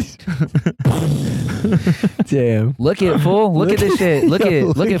 Look at. Damn. Look it, fool. Look at this shit. Look it.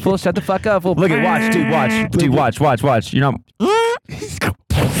 Look it, fool. Shut the fuck up, fool. Look at watch, dude, watch. Dude, watch. You know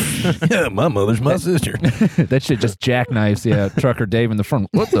Yeah, my mother's my sister. That shit just jackknifes. Yeah, Trucker Dave in the front.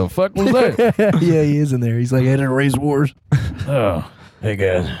 What the fuck was that? Yeah, he is in there. He's like, I had to raise wars. Oh, Hey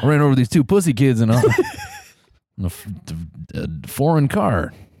guys, I ran over these two pussy kids in a foreign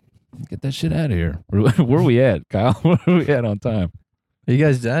car. Get that shit out of here. Where are we at, Kyle? Where are we at on time? Are you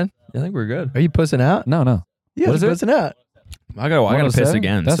guys done? I think we're good. Are you pussing out? No, no. Yeah, What is it? pussing out. I gotta piss 107?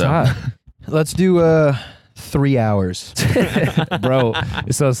 again. That's so. hot. Let's do 3 hours. Bro,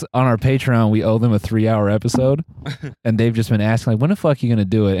 so on our Patreon, we owe them a 3-hour episode, and they've just been asking, like, when the fuck are you going to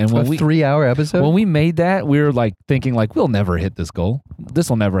do it? And when A we 3-hour episode? when we made that, we were like thinking, like, we'll never hit this goal. This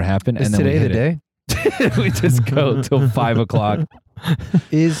will never happen. Is and then today we the hit day? we just go till 5 o'clock.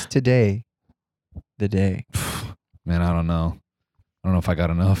 Is today the day? Man, I don't know. I don't know if I got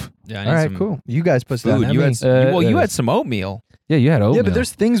enough. Yeah, I All need right, some cool. You guys put that. food. You had you had some oatmeal. Yeah, you had oatmeal. Yeah, but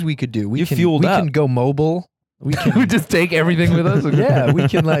there's things we could do. We You can fueled we up. can go mobile. We can we just take everything with us. yeah, we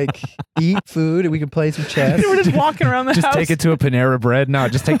can like eat food and we can play some chess. We're just walking around the Just house. take it to a Panera Bread. No,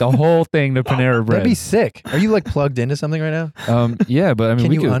 just take the whole thing to Panera Bread. That'd be sick. Are you like plugged into something right now? Yeah, but I mean, Can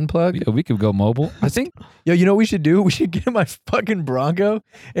we you could unplug? Yeah, we could go mobile. I think. Yo, you know what we should do? We should get in my fucking Bronco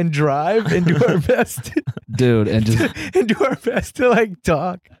and drive and do our best, Dude, and just and do our best to like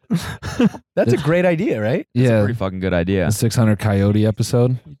talk. That's a great idea, right? It's a yeah, pretty fucking good idea. the 600 Coyote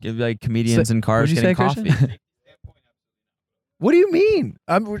episode. Give like comedians in cars what'd you getting say, coffee. Christian? What do you mean?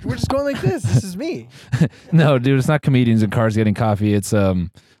 We're just going like this. This is me. No, dude, it's not comedians in cars getting coffee. It's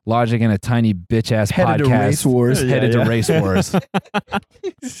Logic and a tiny bitch ass Headed podcast. to Race Wars. Headed to Race Wars.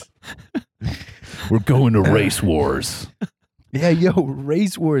 We're going to Race Wars. Yeah, yo,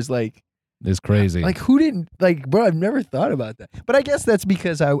 Race Wars, like It's crazy. who didn't like, bro? I've never thought about that, but I guess that's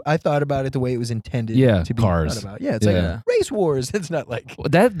because I thought about it the way it was intended. Yeah, to be cars. thought about. Yeah, it's Yeah. like Race Wars. It's not like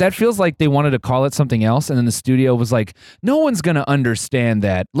That feels like they wanted to call it something else, and then the studio was like, "No one's gonna understand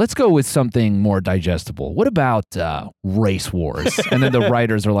that. Let's go with something more digestible. What about Race Wars?" And then the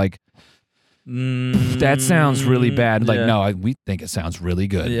writers are like, "That sounds really bad." Like, yeah. no, we think it sounds really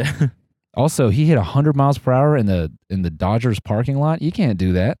good. Yeah. Also, he hit 100 miles per hour in the Dodgers parking lot. You can't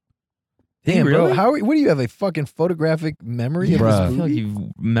do that. damn, really? bro. What do you have, a fucking photographic memory of Bruh. this I feel like movie?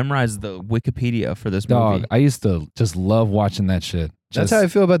 you've memorized the Wikipedia for this Dog, movie. I used to just love watching that shit. That's Just- how I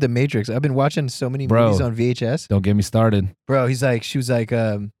feel about The Matrix. I've been watching so many Bro. movies on VHS. Don't get me started. Bro, she was like,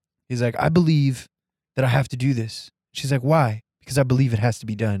 I believe that I have to do this. She's like, why? Because I believe it has to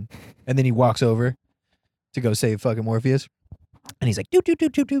be done. And then he walks over to go save fucking Morpheus. And he's like, doop, doop, doop,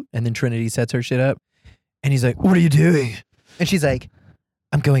 doop, doop. And then Trinity sets her shit up. And he's like, what are you doing? And she's like,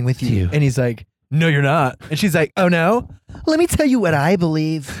 I'm going with you. And he's like, no, you're not. And she's like, oh no? Let me tell you what I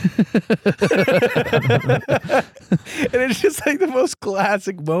believe. And it's just like the most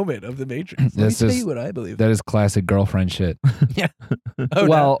classic moment of The Matrix. Let me That's tell just- you what I believe. That is classic girlfriend shit. Oh,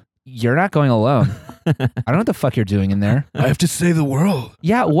 Well, you're not going alone. I don't know what the fuck you're doing in there. I have to save the world.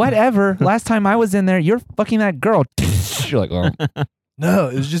 Yeah, whatever. Last time I was in there, you're fucking that girl. You're like, oh, No,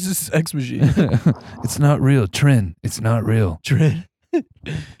 it was just a sex machine. it's not real. Trin, it's not real. Trin.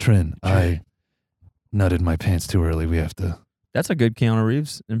 Trin, I nutted my pants too early. We have to That's a good Keanu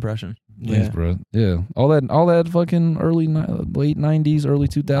Reeves impression. leave, bro. Yeah, all that fucking late 90s, early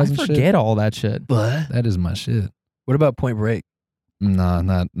 2000s I shit. forget all that shit. What? That is my shit. What about Point Break? Nah,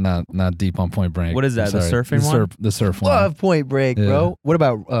 not deep on Point Break. What is that, I'm the sorry. surfing one? The surf one. Love Point Break, Yeah. bro. What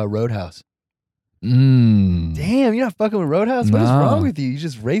about Roadhouse? Mm. Damn, you're not fucking with Roadhouse? What is Nah. wrong with you? You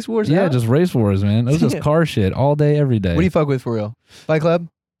just race wars Yeah, out? just race wars, man. It was just Damn. car shit all day, every day. What do you fuck with for real? Fight Club?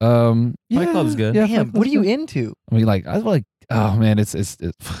 Yeah, Fight Club's good. Yeah, Damn, Fight what are you Club's into? good. I mean, like, I was like, oh man, it's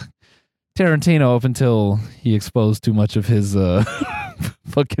Tarantino up until he exposed too much of his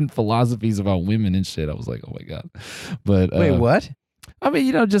fucking philosophies about women and shit. I was like, oh my god. But Wait, what? I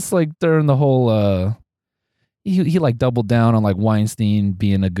mean, just like during the whole he like doubled down on like Weinstein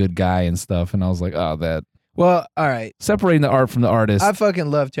being a good guy and stuff, and I was like, oh, that Well, all right. separating the art from the artist. I fucking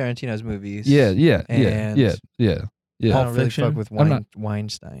love Tarantino's movies. yeah. And- I Yeah. don't really Fiction? fuck with I'm not-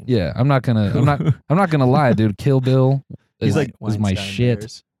 Weinstein. Yeah, I'm not gonna lie, dude. Kill Bill He's is, like is my Weinstein shit.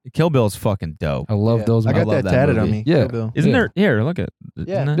 brothers. Kill Bill is fucking dope. I love Yeah. those. I got love that that tatted on movie. me. Yeah. Kill Bill. Isn't Yeah. there? Here, look at.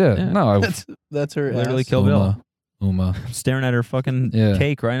 Yeah. isn't Yeah, it? no, I, That's her Literally ass. Kill Bill. Uma, I'm staring at her fucking Yeah.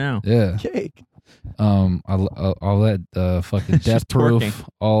 cake right now. yeah. Cake. All that fucking She's Death Proof, twerking.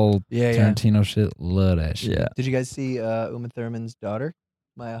 all Yeah, yeah. Tarantino shit. Love that shit. Yeah. Did you guys see Uma Thurman's daughter,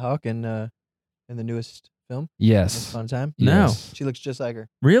 Maya Hawke, in the newest film? Once Yes. Upon a Time? No. Yes. She looks just like her.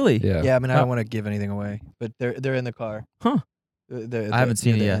 Really? Yeah. Yeah, I mean, I Oh. don't want to give anything away, but they're in the car. Huh. They're I haven't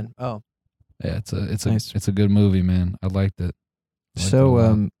seen near it the yet. end. Oh, Yeah. It's Nice. a good movie, man. I liked it. I liked it a so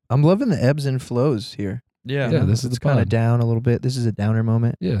lot. I'm loving the ebbs and flows here. Yeah. Yeah, this is it's the kind of pod. down a little bit. This is a downer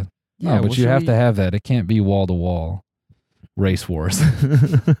moment. Yeah. Yeah, No, but what you should have we- to have that. It can't be wall to wall race wars.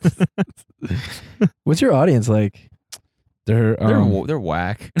 What's your audience like? They're They're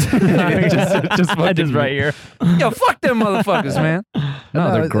whack. just right here. Yo, fuck them motherfuckers, man.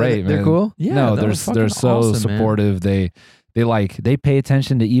 No, they're great, man. They're cool. Yeah, no, they're they're fucking so awesome, man. supportive. They pay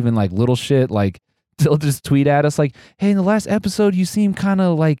attention to even like little shit. Like they'll just tweet at us like, "Hey, in the last episode, you seem kind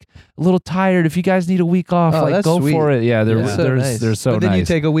of like a little tired. If you guys need a week off, Oh, like that's go sweet. for it." Yeah, they're Yeah. So they're nice. they're so But then you nice.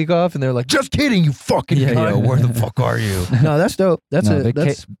 take a week off, and they're like, "Just kidding, you fucking Yeah, cunt." yeah, where the fuck are you? No, that's dope. That's No,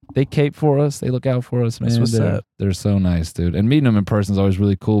 that's they cape for us. They look out for us, man. That's what's they're, up. they're so nice, dude. And meeting them in person is always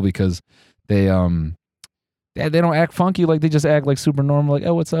really cool because they don't act funky. Like they just act like super normal. Like,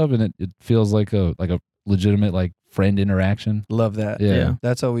 oh, what's up? And it feels like a legitimate like friend interaction. Love that. Yeah.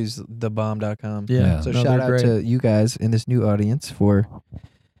 That's always thebomb.com. Yeah. So No, shout they're out great. to you guys in this new audience for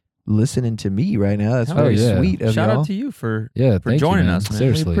listening to me right now. That's Hell very yeah. sweet of Shout y'all. out to you for Thank you, joining man. us, man.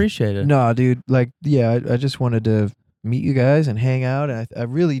 Seriously. We appreciate it. No, dude. Like, yeah, I just wanted to meet you guys and hang out. And I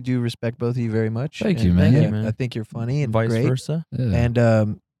really do respect both of you very much. Thank And you, man. Thank you, man. I think you're funny and Vice great. versa. Yeah. And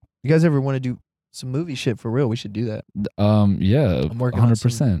you guys ever want to do some movie shit for real? We should do that. Yeah. I'm working on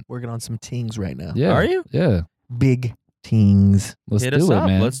 100%. working on some tings right now. Yeah. Are you? Yeah. Big tings. Let's Hit do us it, up.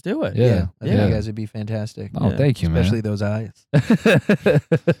 man. Let's do it. Yeah. I think you guys would be fantastic. Oh, Yeah. thank you, man. Especially those eyes.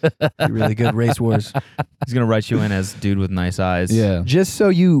 Be really good. Race Wars. He's gonna write you in as dude with nice eyes. Yeah. Just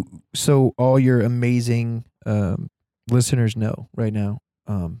so all your amazing listeners know right now,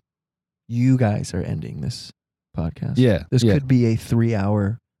 you guys are ending this podcast. Yeah. This yeah. could be a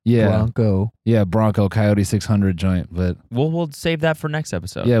 3-hour Yeah. Bronco. Yeah. Bronco Coyote 600 joint, but We'll save that for next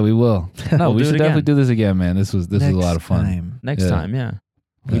episode. yeah, we will. No, We'll we do should it definitely again. do this again, man. This was a lot of fun. Time. Next Yeah. time. Yeah.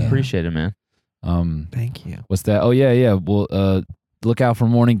 We Yeah. appreciate it, man. Thank you. What's that? Oh yeah. Well, look out for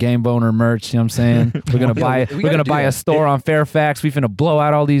Morning Game Boner merch. You know what I'm saying? We're gonna buy. we We're gotta gonna do buy a that. store on Fairfax. We finna blow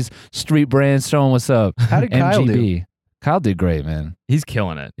out all these street brands. Showing what's up. How did Kyle do? MGB. Kyle did great, man. He's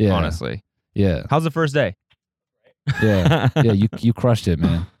killing it. Yeah. Honestly. Yeah. How's the first day? Yeah. Yeah. You crushed it,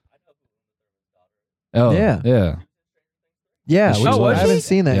 man. Oh Yeah. Yeah. Yeah, Oh, I was haven't she?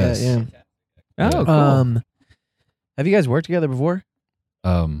 seen that Yes. yet. Oh, Yeah. cool. Have you guys worked together before?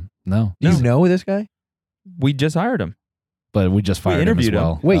 No. Do you know this guy? We just hired him. But we just fired him as interviewed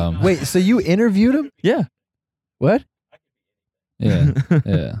him. well. Wait. So you interviewed him? Yeah. What? Yeah.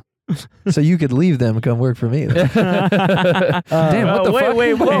 Yeah. So you could leave them and come work for me. then. Damn, what the wait, fuck?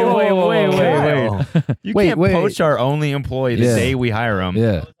 wait, wait, Whoa, wait, whoa, wait, whoa, wait, whoa. wait. You Wait, can't wait. poach our only employee the Yeah. day we hire him.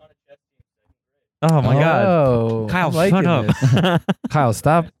 Yeah. Oh my god. Oh, Kyle, I'm liking shut up. this. Kyle,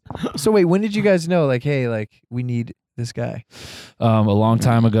 stop. So wait, when did you guys know? Like, hey, like we need this guy. A long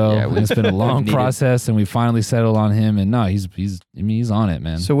time ago. Yeah, It's been a long we've needed- process, and we finally settled on him. And no, he's on it,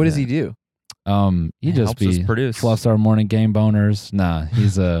 man. So what does he do? He just helps us be produce. fluffs our morning game boners. Nah,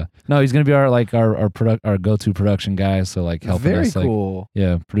 he's he's gonna be our go-to production guy. So like helping Very us, like, cool.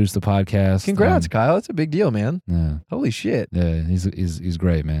 produce the podcast. Congrats, Kyle. That's a big deal, man. Yeah, Holy shit. yeah, he's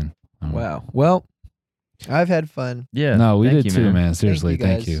great, man. Wow. Well, I've had fun. Yeah. No, we thank did you, too, man. Seriously, you,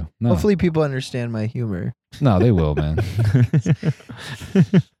 thank guys. you. No, Hopefully people understand my humor. no, they will, man.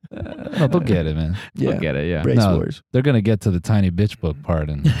 No, they'll get it, man. We'll get it, yeah. Race No. Wars. They're gonna get to the tiny bitch book part,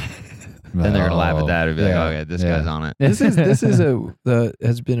 and Then they're gonna laugh at that and be like, yeah, okay, this yeah. guy's on it. This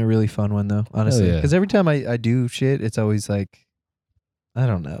has been a really fun one though, honestly. yeah. Because every time I do shit, it's always like, I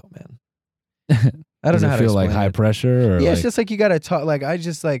don't know, man. I don't Does know it how feel to like explain high it. pressure? Or Yeah, like, it's just like you gotta talk. Like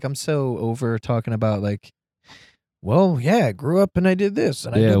I'm so over talking about like, well, yeah, I grew up and I did this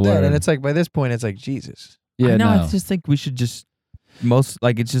and I Yeah, did that, word. and it's like by this point, it's like Jesus. yeah, no, no. I just think we should just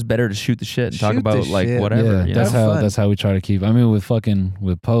it's just better to shoot the shit and talk Shoot the about like shit. whatever. Yeah, you that's know? Have how fun. we try to keep. I mean,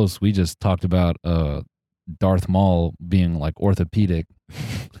 with posts, we just talked about Darth Maul being like orthopedic.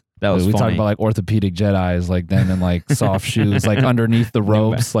 That was we funny. talked about like orthopedic Jedis, like them in like soft shoes, like underneath the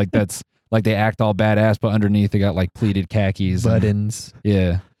robes, like that's like they act all badass, but underneath they got like pleated khakis, and- Buttons,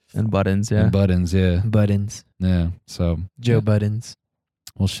 yeah, and buttons, yeah. and buttons, yeah, buttons, yeah. So Joe yeah. Buttons.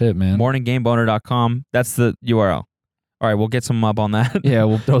 Well, shit, man. morninggameboner.com. That's the URL. All right, we'll get some up on that. Yeah,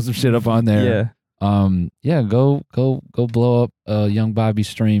 we'll throw some shit up on there. Yeah. Yeah, go blow up Young Bobby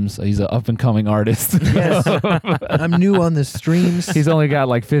streams. He's an up and coming artist. Yes, I'm new on the streams. He's only got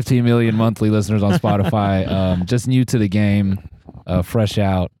like 15 million monthly listeners on Spotify. Just new to the game, fresh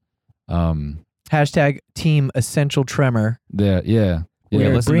out. Hashtag Team Essential Tremor. Yeah. Yeah,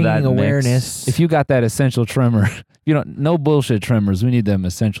 We're listen to that bringing mix. awareness. If you got that essential tremor, you don't no bullshit tremors. We need them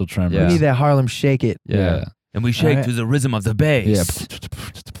essential tremors. Yeah. We need that Harlem Shake It. Yeah. And we shake Alright. to the rhythm of the Yeah. bass.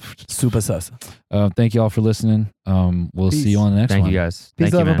 Super sus. Thank you all for listening. We'll see you on the next Thank one. you guys. Peace,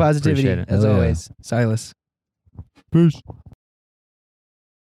 Thank you, love, man. and positivity, Appreciate it. as Hell yeah. always. Silas. Peace.